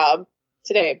better job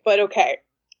today. But okay,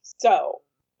 so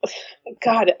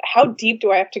God, how deep do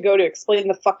I have to go to explain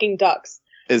the fucking ducks?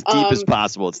 As deep as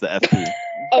possible. It's the FP.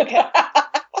 Okay,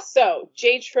 so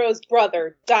J-Tro's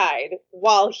brother died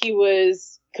while he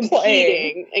was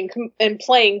competing and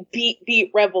playing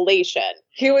Beat Revelation.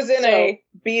 He was in a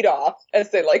beat off,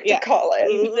 as they like to call it.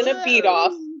 He was in a beat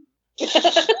off,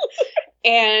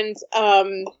 and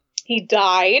he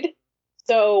died.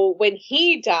 So when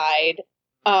he died,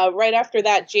 right after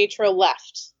that, J-Tro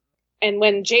left. And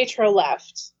when J-Tro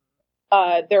left,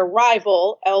 their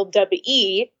rival,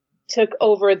 LWE, took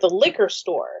over the liquor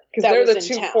store. Because they're the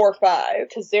 245.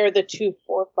 Because they're the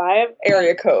 245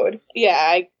 area code. Yeah,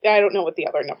 I don't know what the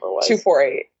other number was.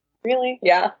 248. Really?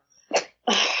 Yeah.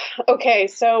 Okay,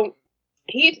 so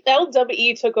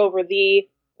LWE took over the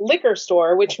liquor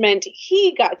store, which meant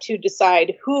he got to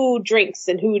decide who drinks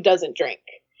and who doesn't drink.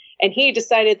 And he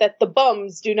decided that the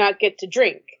bums do not get to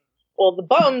drink. Well, the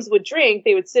bums would drink,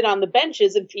 they would sit on the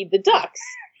benches and feed the ducks.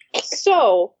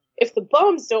 So, if the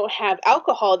bums don't have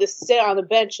alcohol to sit on the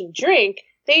bench and drink,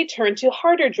 they turn to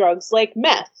harder drugs like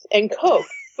meth and coke,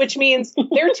 which means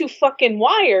they're too fucking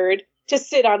wired to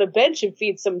sit on a bench and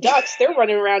feed some ducks. They're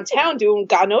running around town doing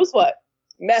God knows what.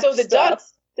 Meth so the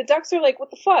stuff. ducks are like,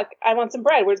 what the fuck? I want some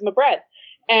bread. Where's my bread?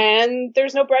 And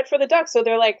there's no bread for the ducks, so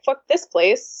they're like, fuck this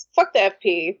place. Fuck the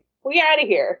FP. We're out of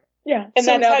here. Yeah. And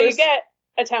so that's how you get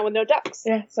a town with no ducks.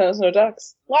 Yeah, so there's no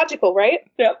ducks. Logical, right?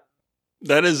 Yep.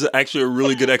 That is actually a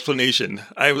really good explanation.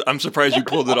 I'm surprised you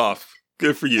pulled it off.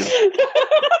 Good for you.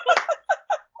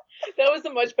 That was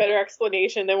a much better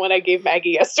explanation than what I gave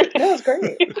Maggie yesterday. That was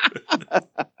great.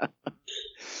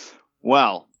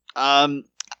 Well,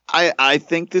 I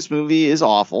think this movie is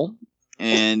awful,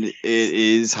 and it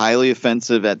is highly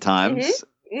offensive at times.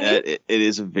 Mm-hmm. Mm-hmm. It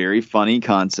is a very funny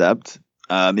concept.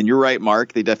 And you're right,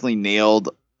 Mark. They definitely nailed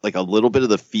a little bit of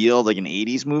the feel like an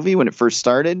 80s movie when it first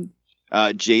started.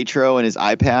 J-Tro and his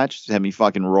eye patch had me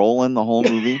fucking rolling the whole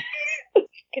movie.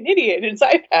 an idiot in his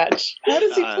eye patch. How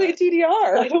does he play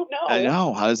DDR? I don't know. I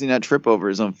know. How does he not trip over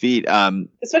his own feet?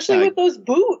 Especially with those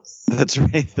boots. That's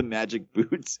right. The magic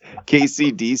boots.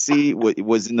 KCDC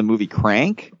was in the movie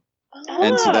Crank. Oh.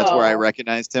 And so that's where I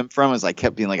recognized him from. As I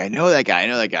kept being like, I know that guy.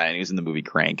 And he was in the movie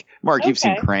Crank. Mark, you've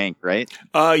seen Crank, right?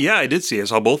 Yeah, I did see it. I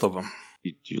saw both of them.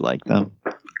 Did you like them?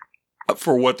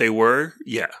 For what they were,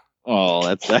 yeah. Oh,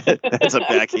 that's a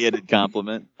backhanded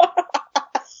compliment.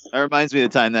 That reminds me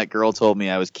of the time that girl told me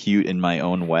I was cute in my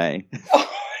own way.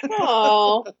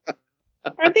 Oh.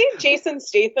 Aren't they Jason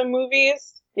Statham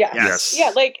movies? Yeah. Yes.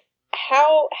 Yeah, like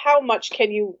how much can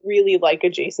you really like a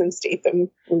Jason Statham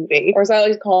movie? Or as I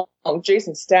like to call him,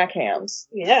 Jason Stackhams.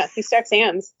 Yeah, he stacks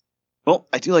hams. Well,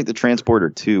 I do like the Transporter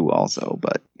too, also,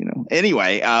 but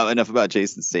Anyway, enough about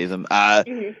Jason Statham.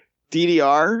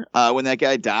 DDR, when that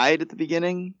guy died at the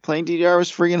beginning, playing DDR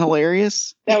was freaking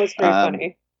hilarious. That was pretty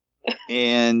funny.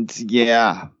 And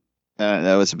yeah,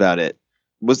 that was about it.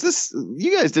 Was this,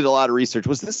 you guys did a lot of research.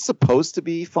 Was this supposed to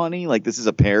be funny? Like this is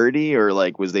a parody, or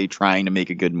like was they trying to make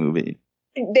a good movie?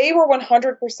 They were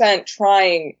 100%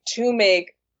 trying to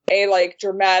make a like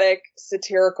dramatic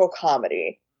satirical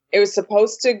comedy. It was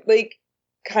supposed to like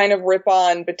kind of rip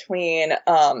on between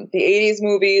the 80s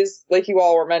movies, like you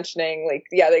all were mentioning. Like,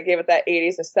 yeah, they gave it that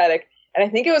 80s aesthetic. And I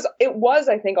think it was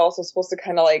I think also supposed to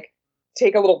kind of like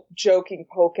take a little joking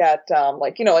poke at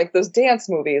like those dance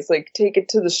movies, like Take It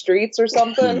to the Streets or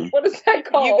something. What is that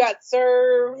called? You Got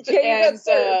Served. Yeah, You Got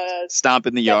Served. Stomp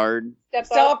in the Yard.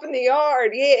 Stomp in the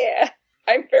Yard, yeah.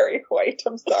 I'm very white,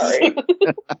 I'm sorry.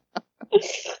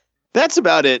 That's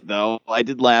about it, though. I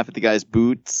did laugh at the guy's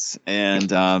boots,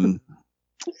 and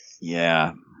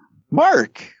yeah.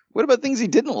 Mark, what about things he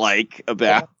didn't like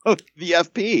about the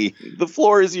FP? The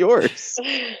floor is yours.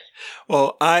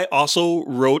 Well, I also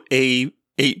wrote a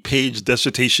 8-page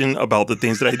dissertation about the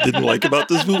things that I didn't like about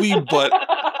this movie, but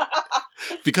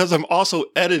because I'm also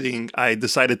editing, I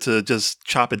decided to just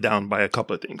chop it down by a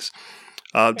couple of things.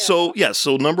 So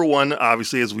number one,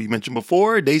 obviously, as we mentioned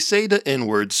before, they say the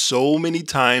N-word so many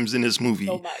times in this movie.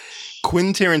 So much.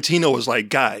 Quentin Tarantino was like,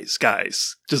 guys,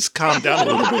 just calm down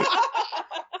a little bit.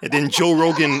 And then Joe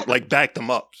Rogan like backed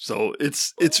them up. So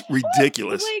it's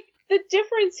ridiculous. Like the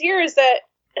difference here is that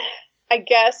I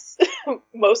guess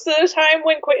most of the time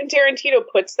when Quentin Tarantino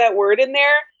puts that word in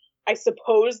there, I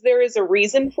suppose there is a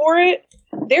reason for it.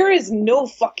 There is no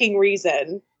fucking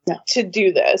reason to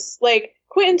do this. Like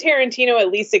Quentin Tarantino at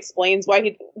least explains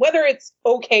why whether it's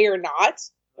okay or not,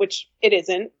 which it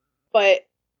isn't, but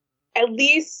at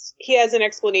least he has an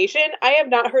explanation. I have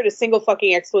not heard a single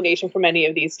fucking explanation from any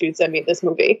of these dudes that made this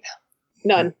movie.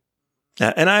 None.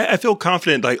 Yeah, and I feel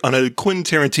confident, like, on a Quentin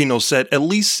Tarantino set, at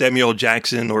least Samuel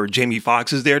Jackson or Jamie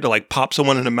Foxx is there to, like, pop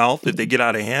someone in the mouth if they get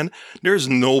out of hand. There's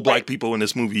no black people in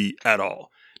this movie at all.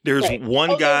 There's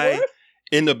one guy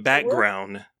in the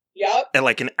background at,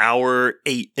 like, an hour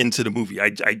 8 into the movie.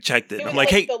 I checked it. I'm like,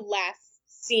 hey. The last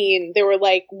scene, there were,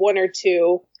 like, 1 or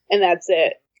 2, and that's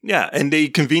it. Yeah, and they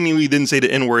conveniently didn't say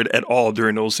the N-word at all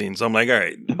during those scenes. I'm like, all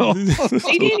right.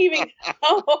 They didn't even...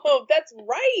 Oh, that's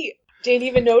right. Didn't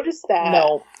even notice that.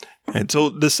 No. And so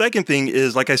the second thing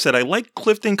is, like I said, I like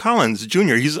Clifton Collins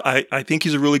Jr. I think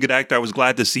he's a really good actor. I was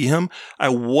glad to see him. I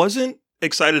wasn't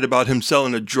excited about him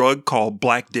selling a drug called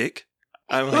Black Dick.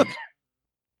 I'm like,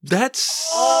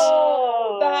 that's...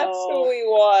 Oh, that's who he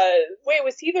was. Wait,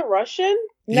 was he the Russian?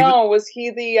 Was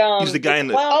he the... he's the guy in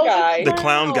the clown guy. The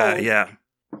clown guy, yeah.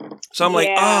 So I'm like,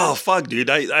 oh, fuck, dude.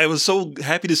 I was so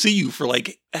happy to see you for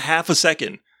like half a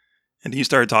second. And then you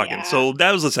started talking. Yeah. So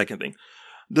that was the second thing.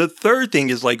 The third thing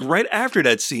is like right after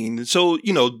that scene. So,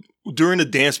 during the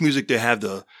dance music, they have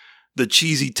the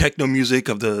cheesy techno music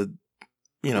of the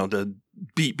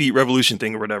beat revolution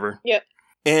thing or whatever. Yep.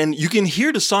 And you can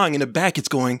hear the song in the back. It's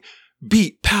going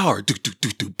beat power,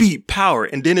 beat power.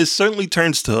 And then it suddenly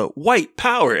turns to white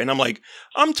power. And I'm like,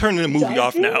 I'm turning the movie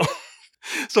off now.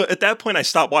 So at that point, I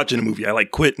stopped watching the movie. I like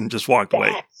quit and just walked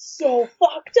away. That's so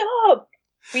fucked up.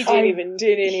 We didn't even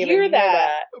hear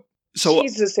that. So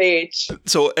Jesus H.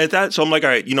 So I'm like, all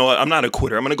right, you know what? I'm not a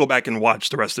quitter. I'm going to go back and watch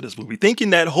the rest of this movie,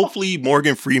 thinking that hopefully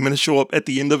Morgan Freeman will show up at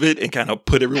the end of it and kind of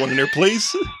put everyone in their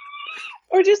place.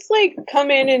 Or just like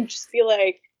come in and just be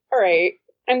like, all right,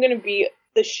 I'm going to beat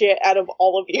the shit out of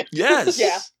all of you. Yes.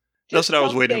 Yeah. That's what I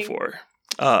was waiting for.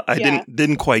 I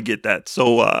didn't quite get that.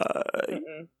 So,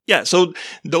 yeah, so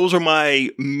those are my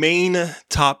main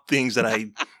top things that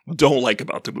I don't like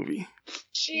about the movie.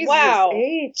 Jesus wow.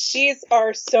 These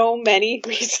are so many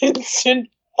reasons to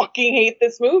fucking hate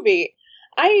this movie.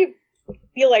 I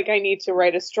feel like I need to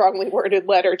write a strongly worded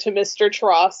letter to Mr.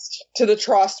 Trost. To the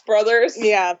Trost brothers?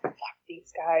 Yeah. Fuck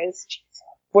these guys. Jesus.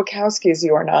 Wachowskis,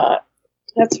 you are not.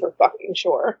 That's for fucking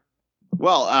sure.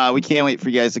 Well, we can't wait for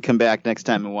you guys to come back next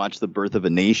time and watch The Birth of a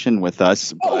Nation with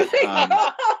us. But,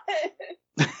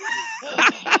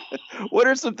 what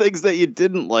are some things that you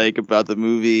didn't like about the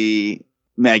movie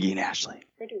Maggie and Ashley?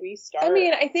 Where do we start? I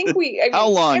mean, I think How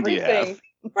long do you have?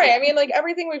 Right. I mean, like,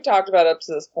 everything we've talked about up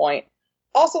to this point.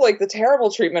 Also, like, the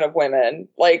terrible treatment of women.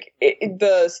 Like,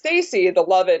 the Stacy, the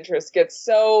love interest, gets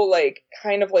so, like,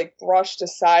 kind of, like, brushed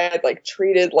aside, like,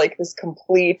 treated like this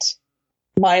complete,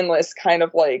 mindless kind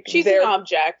of, like... She's an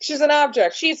object. She's an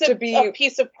object. She's a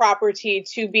piece of property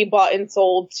to be bought and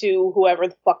sold to whoever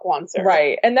the fuck wants her.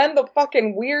 Right. And then the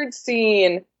fucking weird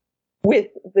scene with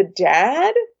the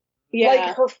dad. Yeah.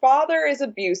 Like, her father is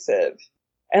abusive.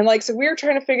 And, like, so we were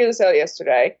trying to figure this out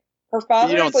yesterday. Her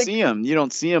father You don't is, like... see him. You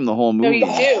don't see him the whole movie. No,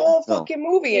 you do. The whole fucking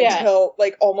movie until,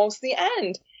 like, almost the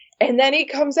end. And then he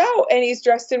comes out and he's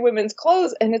dressed in women's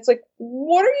clothes. And it's like,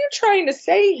 what are you trying to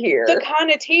say here? The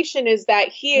connotation is that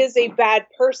he is a bad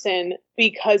person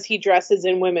because he dresses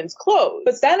in women's clothes.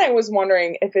 But then I was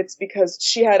wondering if it's because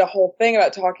she had a whole thing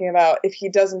about talking about if he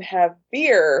doesn't have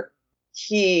beer,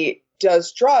 he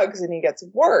does drugs and he gets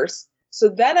worse. So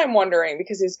then I'm wondering,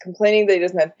 because he's complaining that he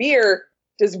doesn't have beer,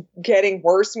 does getting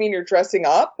worse mean you're dressing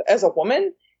up as a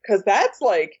woman? Because that's,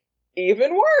 like,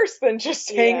 even worse than just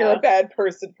saying you're a bad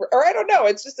person. Or I don't know.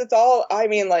 It's all, I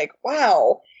mean, like,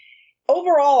 wow.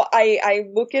 Overall, I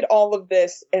look at all of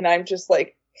this and I'm just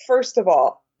like, first of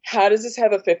all, how does this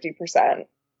have a 50%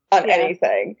 on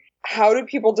anything? How do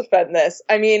people defend this?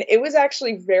 I mean, it was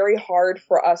actually very hard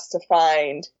for us to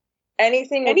find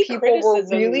anything where people were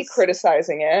really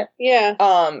criticizing it. Yeah.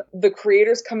 The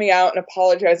creators coming out and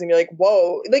apologizing, be like,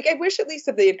 whoa. Like, I wish at least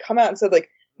if they had come out and said, like,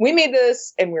 we made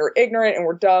this and we were ignorant and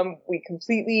we're dumb. We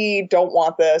completely don't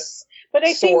want this. But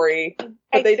they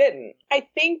didn't. I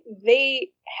think they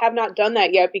have not done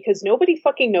that yet because nobody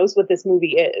fucking knows what this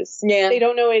movie is. Yeah. They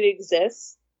don't know it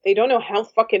exists. They don't know how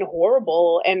fucking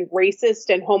horrible and racist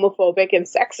and homophobic and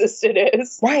sexist it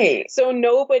is. Right. So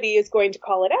nobody is going to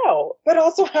call it out. But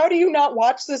also, how do you not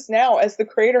watch this now as the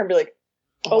creator and be like,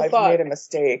 I've fuck. made a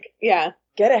mistake. Yeah.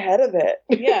 Get ahead of it.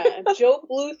 Yeah. Joe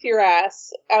Bluth your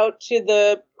ass out to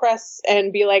the press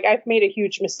and be like, I've made a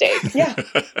huge mistake. Yeah.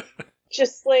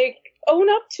 Just, like, own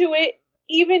up to it,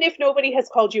 even if nobody has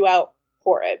called you out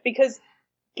for it. Because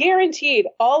guaranteed,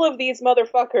 all of these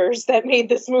motherfuckers that made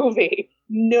this movie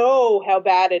know how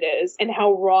bad it is and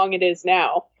how wrong it is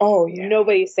now. Oh, yeah.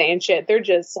 Nobody's saying shit. They're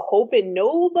just hoping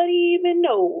nobody even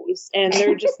knows. And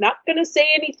they're just not going to say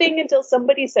anything until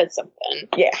somebody said something.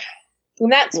 Yeah. And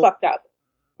that's fucked up.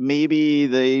 Maybe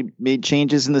they made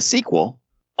changes in the sequel.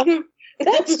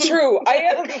 That's true. I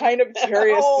am kind of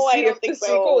curious to see if the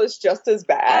sequel is just as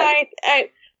bad.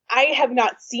 I have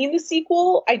not seen the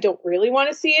sequel. I don't really want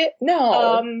to see it.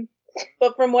 No.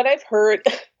 But from what I've heard,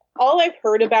 all I've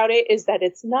heard about it is that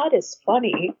it's not as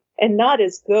funny and not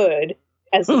as good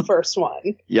as the first one.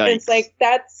 Yikes. And it's like,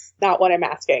 that's not what I'm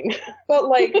asking. But,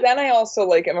 like, then I also,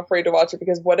 like, am afraid to watch it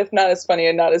because what if not as funny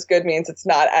and not as good means it's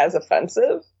not as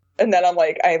offensive? And then I'm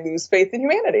like, I lose faith in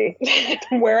humanity.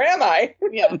 Where am I?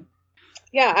 Yeah.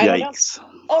 Yeah, I don't know.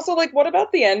 Also, like, what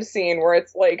about the end scene where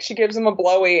it's like she gives him a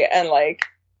blowy and, like,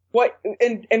 what?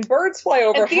 And birds fly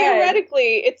overhead. And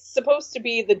theoretically, it's supposed to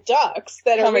be the ducks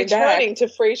that are returning to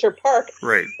Fraser Park.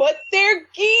 Right. But they're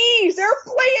geese. They're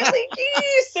blatantly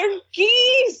geese. They're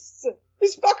geese.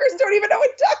 These fuckers don't even know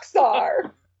what ducks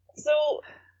are. So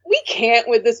we can't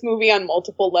with this movie on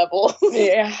multiple levels.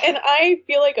 Yeah. And I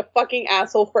feel like a fucking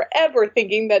asshole forever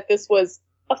thinking that this was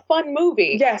a fun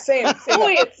movie. Yeah, same.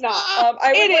 Boy, it's not.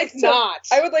 Not.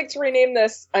 I would like to rename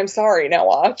this I'm Sorry, Now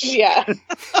Watch. Yeah.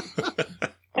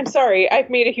 I'm sorry, I've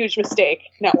made a huge mistake.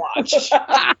 Now watch.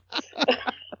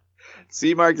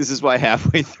 See, Mark, this is why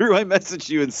halfway through I messaged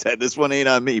you and said, this one ain't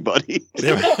on me, buddy.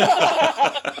 100%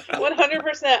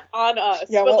 on us.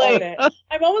 Yeah, but, we'll like, own it.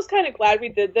 I'm almost kind of glad we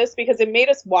did this because it made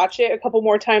us watch it a couple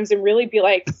more times and really be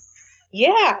like,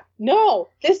 yeah, no,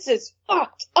 this is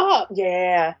fucked up.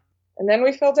 Yeah. And then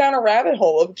we fell down a rabbit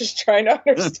hole of just trying to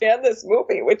understand this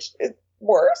movie, which is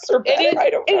worse or better,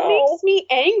 I don't know. It makes me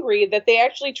angry that they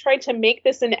actually tried to make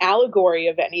this an allegory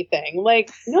of anything. Like,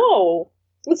 no,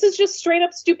 this is just straight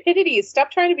up stupidity.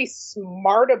 Stop trying to be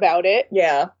smart about it.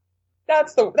 Yeah.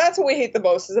 That's what we hate the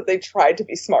most, is that they tried to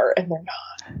be smart and they're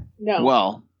not. No.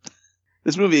 Well,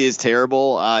 this movie is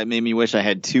terrible. It made me wish I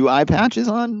had 2 eye patches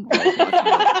on.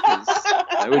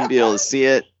 I wouldn't be able to see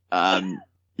it.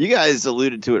 You guys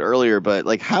alluded to it earlier, but,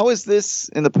 like, how is this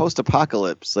in the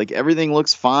post-apocalypse? Like, everything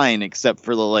looks fine except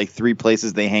for the, like, 3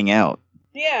 places they hang out.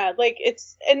 Yeah, like,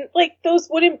 it's, and, like, those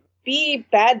wooden be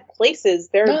bad places.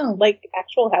 They're like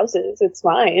actual houses. It's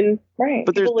fine. Right.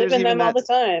 But people live in them all the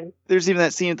time. There's even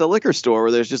that scene at the liquor store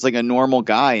where there's just like a normal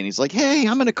guy and he's like, hey,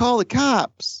 I'm going to call the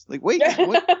cops. Like, wait,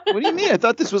 what do you mean? I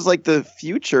thought this was like the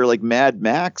future, like Mad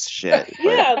Max shit.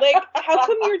 Yeah, like how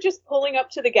come you're just pulling up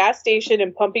to the gas station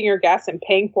and pumping your gas and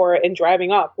paying for it and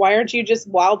driving off? Why aren't you just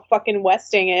wild fucking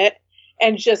westing it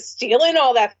and just stealing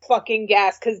all that fucking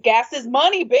gas? Because gas is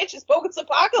money, bitch. It's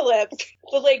post-apocalypse.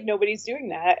 But like nobody's doing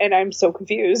that, and I'm so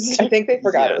confused. I think they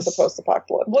forgot it was a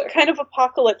post-apocalypse. What kind of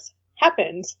apocalypse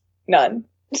happened? None.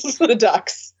 The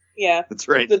ducks. Yeah. That's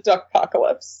right. The duck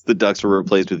apocalypse. The ducks were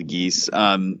replaced with geese.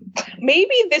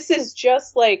 Maybe this is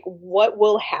just like what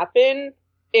will happen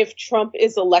if Trump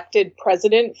is elected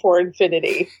president for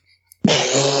infinity.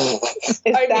 Is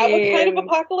that what kind of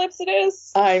apocalypse it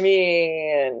is? I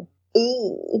mean,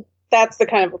 that's the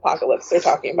kind of apocalypse they're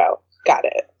talking about. Got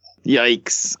it.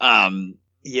 Yikes.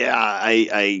 Yeah,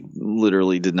 I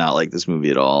literally did not like this movie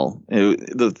at all.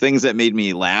 The things that made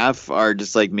me laugh are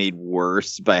just like made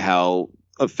worse by how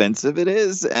offensive it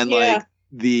is. And like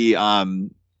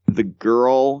the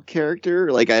girl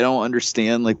character, like I don't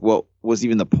understand like what was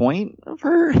even the point of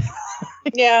her.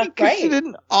 Yeah, right. She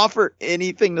didn't offer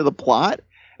anything to the plot.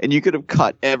 And you could have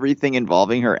cut everything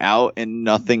involving her out and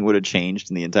nothing would have changed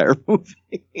in the entire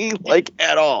movie. Like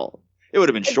at all. It would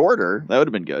have been shorter. That would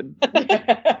have been good.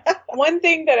 One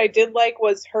thing that I did like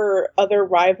was her other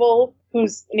rival,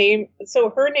 whose name... So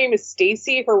her name is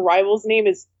Stacy. Her rival's name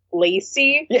is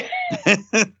Lacey. Yeah.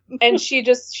 And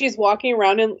she's walking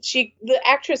around and the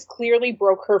actress clearly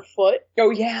broke her foot.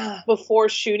 Oh, yeah. Before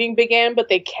shooting began, but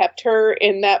they kept her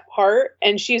in that part.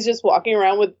 And she's just walking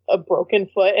around with a broken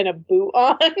foot and a boot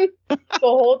on the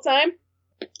whole time.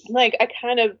 Like, I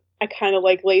kind of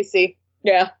like Lacey.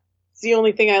 Yeah. The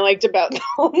only thing I liked about the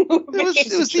whole movie.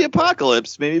 It was the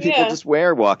apocalypse. Maybe people just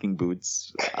wear walking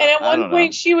boots. And at one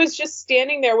point, she was just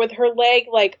standing there with her leg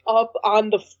like up on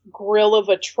the grill of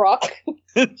a truck,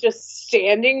 just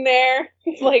standing there.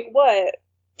 Like, what?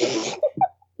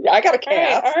 Yeah, I got a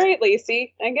cast. All right,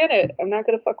 Lacey, I get it. I'm not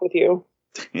gonna fuck with you.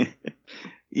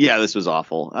 Yeah, this was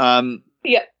awful.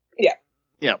 Yeah.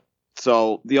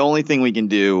 So the only thing we can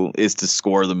do is to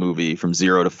score the movie from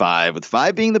 0 to 5, with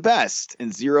 5 being the best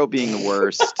and 0 being the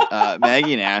worst.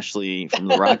 Maggie and Ashley from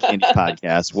the Rock Candy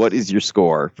Podcast, what is your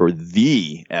score for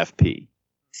the FP?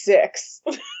 6.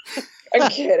 I'm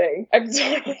kidding. I'm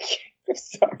totally kidding. I'm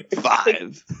sorry.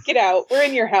 5. Get out. We're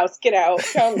in your house. Get out.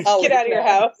 Get out of your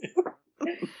house.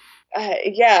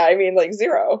 Yeah, I mean, like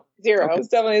 0. Okay. It's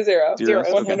definitely 0.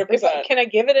 100%. Can I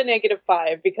give it a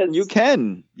 -5? Because you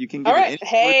can give all right.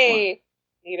 Hey,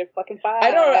 -5.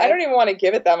 I don't even want to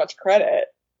give it that much credit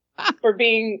for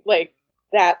being like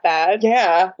that bad.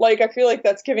 Yeah, like I feel like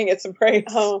that's giving it some praise.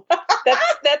 Oh,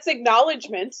 that's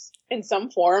acknowledgement in some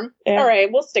form. Yeah. All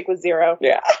right, we'll stick with 0.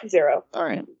 Yeah, 0. All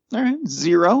right,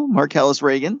 0. Marcellus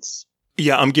Reagans.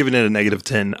 Yeah, I'm giving it a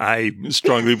 -10. I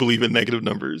strongly believe in negative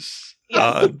numbers.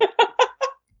 Yeah.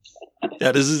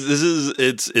 This is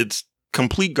it's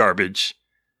complete garbage.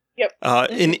 Yep.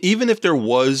 And even if there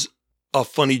was a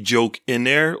funny joke in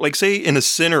there, like say in the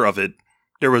center of it,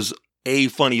 there was a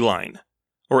funny line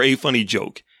or a funny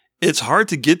joke. It's hard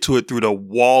to get to it through the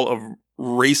wall of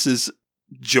racist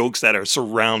jokes that are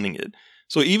surrounding it.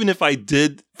 So even if I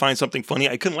did find something funny,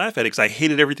 I couldn't laugh at it because I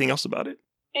hated everything else about it.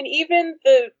 And even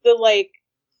the like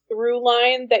through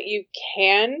line that you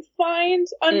can find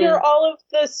under all of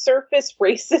the surface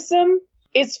racism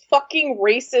is fucking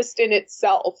racist in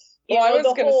itself. Well, I was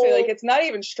going to say, like, it's not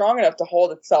even strong enough to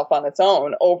hold itself on its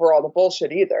own over all the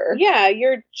bullshit either. Yeah,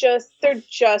 they're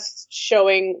just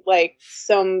showing like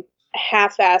some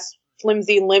half-assed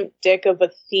flimsy limp dick of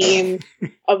a theme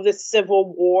of the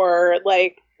Civil War.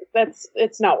 Like,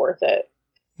 it's not worth it.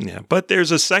 Yeah, but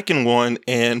there's a second one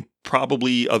and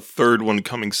probably a third one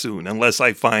coming soon, unless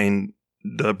I find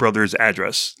the brother's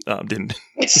address.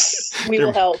 We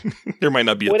will help. There might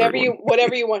not be a third one.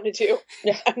 Whatever you want to do.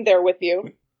 Yeah, I'm there with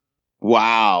you.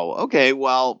 Wow. Okay.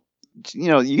 Well,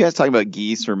 you guys talking about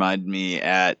geese remind me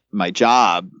at my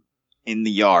job in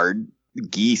the yard.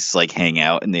 Geese like hang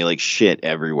out and they like shit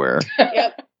everywhere.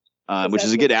 Yep. Which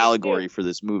is a good allegory for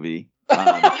this movie.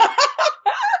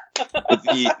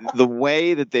 The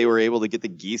way that they were able to get the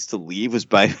geese to leave was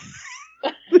by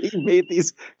they made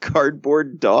these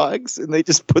cardboard dogs and they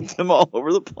just put them all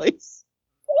over the place.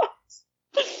 What?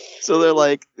 So they're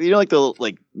like, like the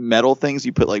like metal things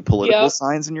you put like political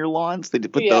signs in your lawns. They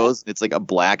put those. It's like a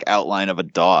black outline of a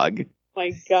dog.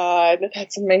 My God,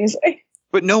 that's amazing.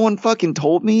 But no one fucking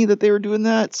told me that they were doing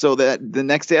that. So that the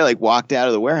next day I like walked out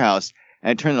of the warehouse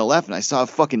and I turned to the left and I saw a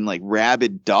fucking like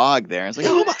rabid dog there. I was like,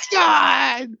 oh my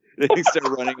God. They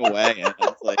start running away, and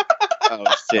it's like, oh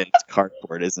shit, it's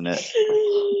cardboard, isn't it?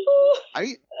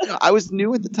 I was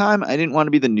new at the time. I didn't want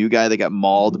to be the new guy that got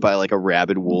mauled by like a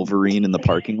rabid Wolverine in the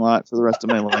parking lot for the rest of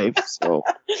my life. So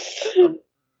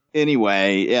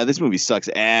anyway, yeah, this movie sucks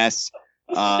ass.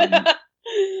 Yep.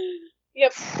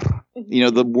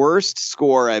 The worst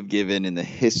score I've given in the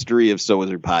history of So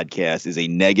Wizard podcast is a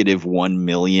negative 1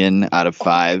 million out of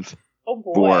 5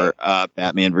 for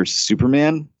Batman versus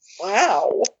Superman.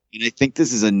 Wow. And I think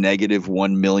this is a negative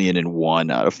 1,000,001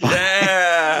 out of 5.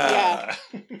 Yeah.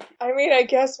 I mean, I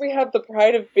guess we have the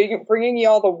pride of bringing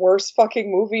y'all the worst fucking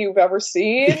movie you've ever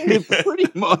seen. Pretty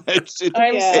much.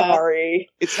 I'm sorry.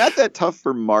 It's not that tough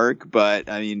for Mark, but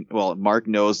I mean, well, Mark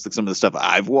knows some of the stuff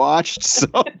I've watched, so.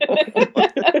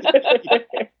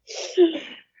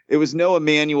 It was no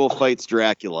Emmanuel Fights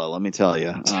Dracula, let me tell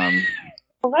you.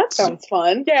 Well, that sounds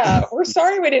fun. Yeah, we're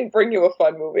sorry we didn't bring you a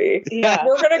fun movie. Yeah.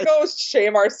 We're going to go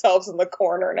shame ourselves in the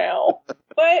corner now.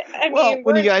 But, I mean...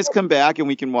 when you guys come back and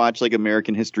we can watch, like,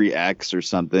 American History X or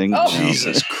something. Oh,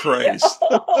 Jesus Christ.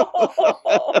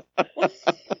 But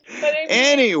I mean,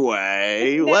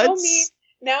 anyway,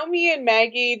 Now me and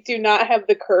Maggie do not have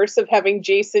the curse of having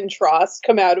Jason Trost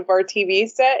come out of our TV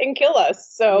set and kill us.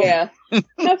 So yeah.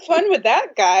 Have fun with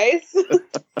that, guys.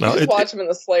 Just watch him in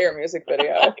the Slayer music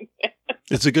video.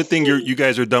 It's a good thing you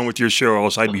guys are done with your show, or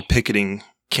else I'd be picketing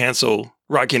cancel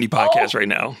Rock Candy Podcast right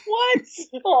now. What?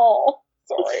 Oh,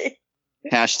 sorry.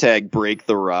 Hashtag break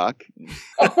the rock.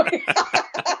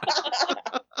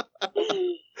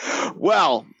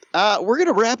 Well, we're going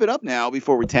to wrap it up now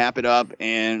before we tap it up,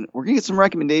 and we're going to get some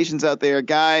recommendations out there.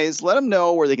 Guys, let them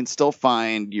know where they can still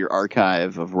find your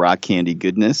archive of Rock Candy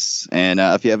goodness, and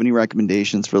if you have any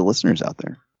recommendations for the listeners out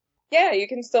there. Yeah, you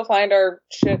can still find our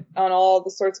shit on all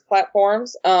the sorts of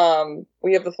platforms.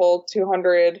 We have the full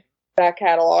 200 back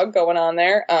catalog going on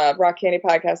there.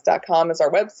 rockcandypodcast.com is our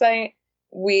website.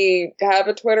 We have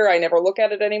a Twitter. I never look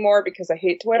at it anymore because I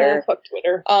hate Twitter. Fuck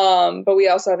Twitter. But we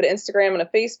also have an Instagram and a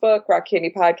Facebook, Rock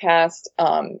Candy Podcast.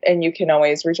 And you can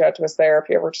always reach out to us there if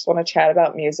you ever just want to chat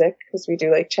about music, because we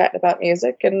do like chatting about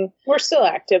music, and we're still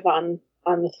active on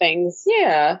the things.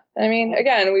 Yeah. I mean,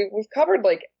 again, we've covered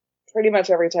like pretty much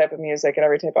every type of music and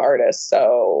every type of artist.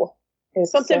 So it's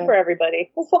something for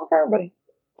everybody. It's something for everybody.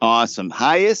 Awesome.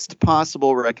 Highest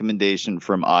possible recommendation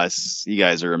from us. You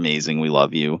guys are amazing. We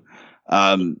love you.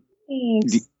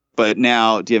 But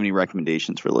now, do you have any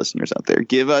recommendations for listeners out there?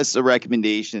 Give us a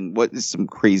recommendation. What is some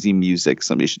crazy music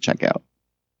somebody should check out?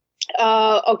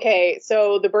 Okay,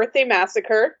 so The Birthday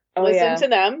Massacre. Listen to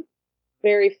them.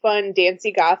 Very fun,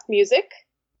 dancey goth music.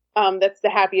 That's the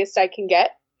happiest I can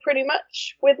get, pretty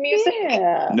much, with music.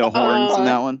 Yeah. No horns in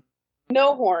that one?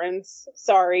 No horns.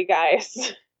 Sorry,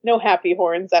 guys. No happy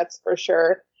horns, that's for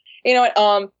sure. You know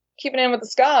what? Keeping in with the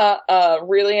ska,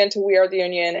 really into We Are the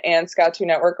Union and Ska 2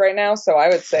 Network right now, so I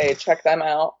would say check them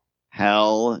out.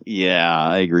 Hell yeah,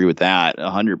 I agree with that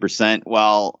 100%.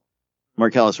 Well,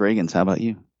 Marcellus Reagans, how about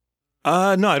you? No,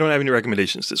 I don't have any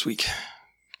recommendations this week.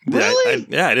 Really?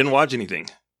 I didn't watch anything.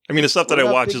 I mean, the stuff that I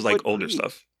watch is like older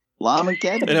stuff.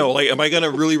 Llamageddon. I know, like, am I going to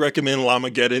really recommend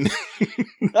Llamageddon?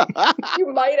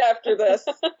 You might after this.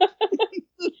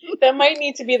 That might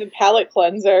need to be the palate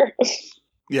cleanser.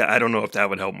 Yeah, I don't know if that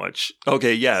would help much.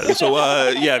 Okay, yeah. So,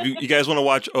 if you guys want to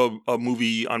watch a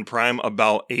movie on Prime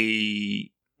about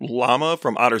a llama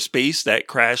from outer space that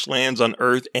crash lands on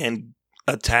Earth and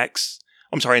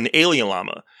an alien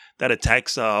llama that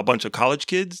attacks a bunch of college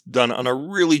kids, done on a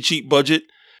really cheap budget,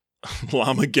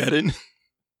 Llamageddon.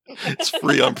 It's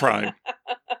free on Prime.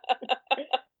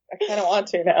 I kind of want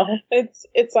to now.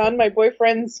 It's on my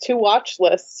boyfriend's to watch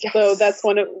list. Yes. So that's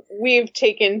one we've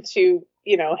taken to,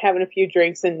 having a few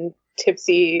drinks and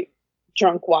tipsy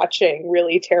drunk watching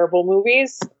really terrible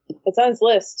movies. It's on his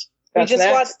list.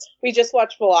 We just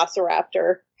watched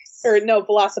Velociraptor. Or no,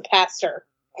 Velocipaster.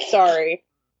 Sorry.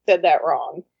 Said that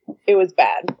wrong. It was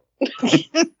bad.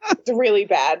 It's really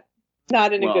bad.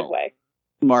 Not in a good way.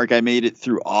 Mark, I made it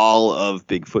through all of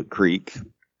Bigfoot Creek.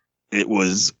 It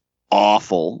was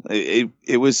awful.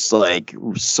 It was like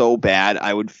so bad.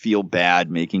 I would feel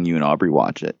bad making you and Aubrey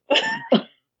watch it.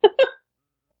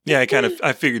 Yeah,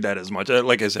 I figured that as much.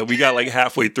 Like I said, we got like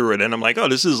halfway through it, and I'm like, oh,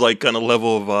 this is like on a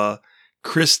level of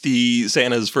Christy,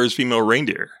 Santa's first female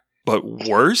reindeer, but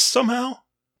worse somehow.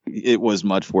 It was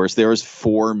much worse. There was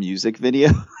 4 music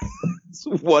videos.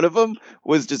 One of them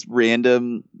was just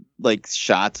random like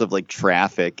shots of like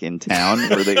traffic in town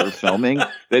where they were filming.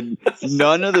 That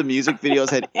none of the music videos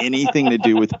had anything to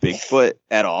do with Bigfoot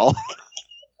at all.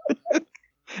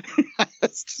 I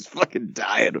was was just fucking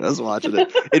dying when I was watching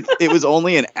it. It was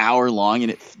only an hour long,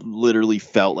 and it literally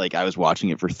felt like I was watching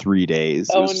it for 3 days.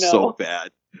 It was so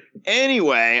bad.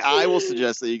 Anyway, I will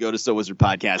suggest that you go to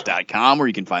SoWizardPodcast.com, where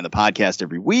you can find the podcast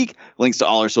every week. Links to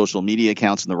all our social media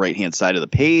accounts on the right-hand side of the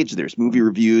page. There's movie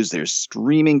reviews, there's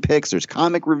streaming picks, there's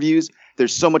comic reviews.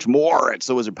 There's so much more at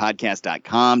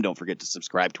SoWizardPodcast.com. Don't forget to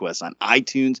subscribe to us on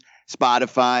iTunes,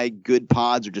 Spotify, Good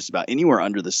Pods, or just about anywhere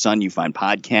under the sun you find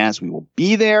podcasts. We will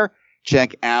be there.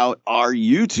 Check out our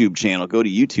YouTube channel. Go to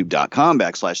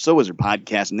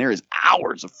youtube.com/SoWizardPodcast, and there is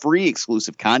hours of free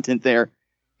exclusive content there.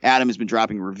 Adam has been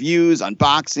dropping reviews,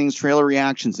 unboxings, trailer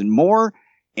reactions, and more.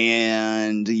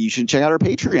 And you should check out our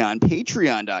Patreon,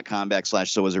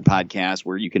 patreon.com/SoWizardPodcast,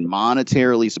 where you can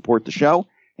monetarily support the show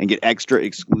and get extra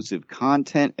exclusive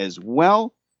content as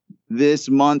well. This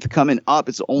month coming up,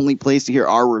 it's the only place to hear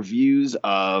our reviews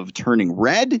of Turning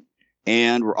Red.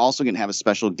 And we're also going to have a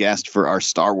special guest for our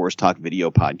Star Wars Talk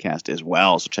video podcast as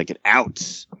well. So check it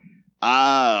out.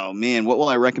 Oh, man, what will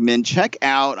I recommend? Check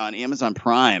out on Amazon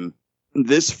Prime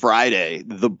this Friday,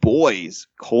 The Boys,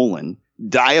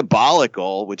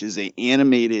 Diabolical, which is an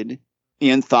animated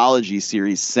anthology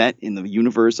series set in the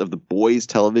universe of The Boys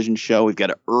television show. We've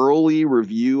got an early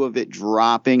review of it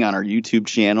dropping on our YouTube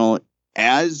channel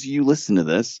as you listen to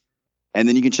this. And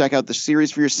then you can check out the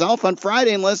series for yourself on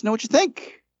Friday and let us know what you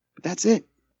think. But that's it.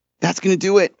 That's going to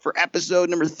do it for episode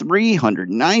number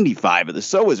 395 of the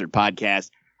So Wizard podcast.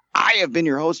 I have been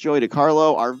your host, Joey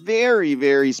DiCarlo. Our very,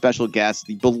 very special guests,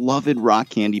 the beloved Rock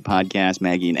Candy podcast,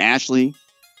 Maggie and Ashley.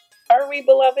 Are we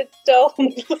beloved still?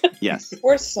 Yes.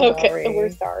 We're sorry. Okay, we're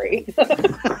sorry.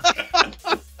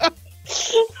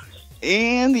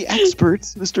 And the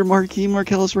experts, Mr. Marquis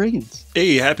Marcellus Reagans.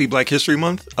 Hey, happy Black History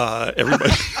Month,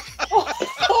 everybody.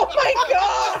 Oh my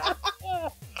God!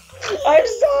 I'm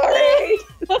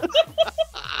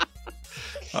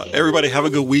sorry. Everybody have a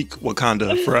good week.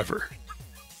 Wakanda forever.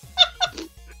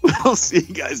 We'll see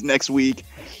you guys next week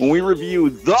when we review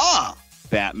the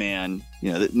Batman.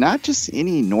 You know, not just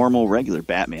any normal, regular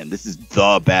Batman. This is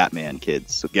the Batman,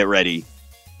 kids. So get ready,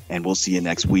 and we'll see you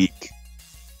next week.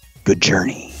 Good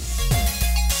journey.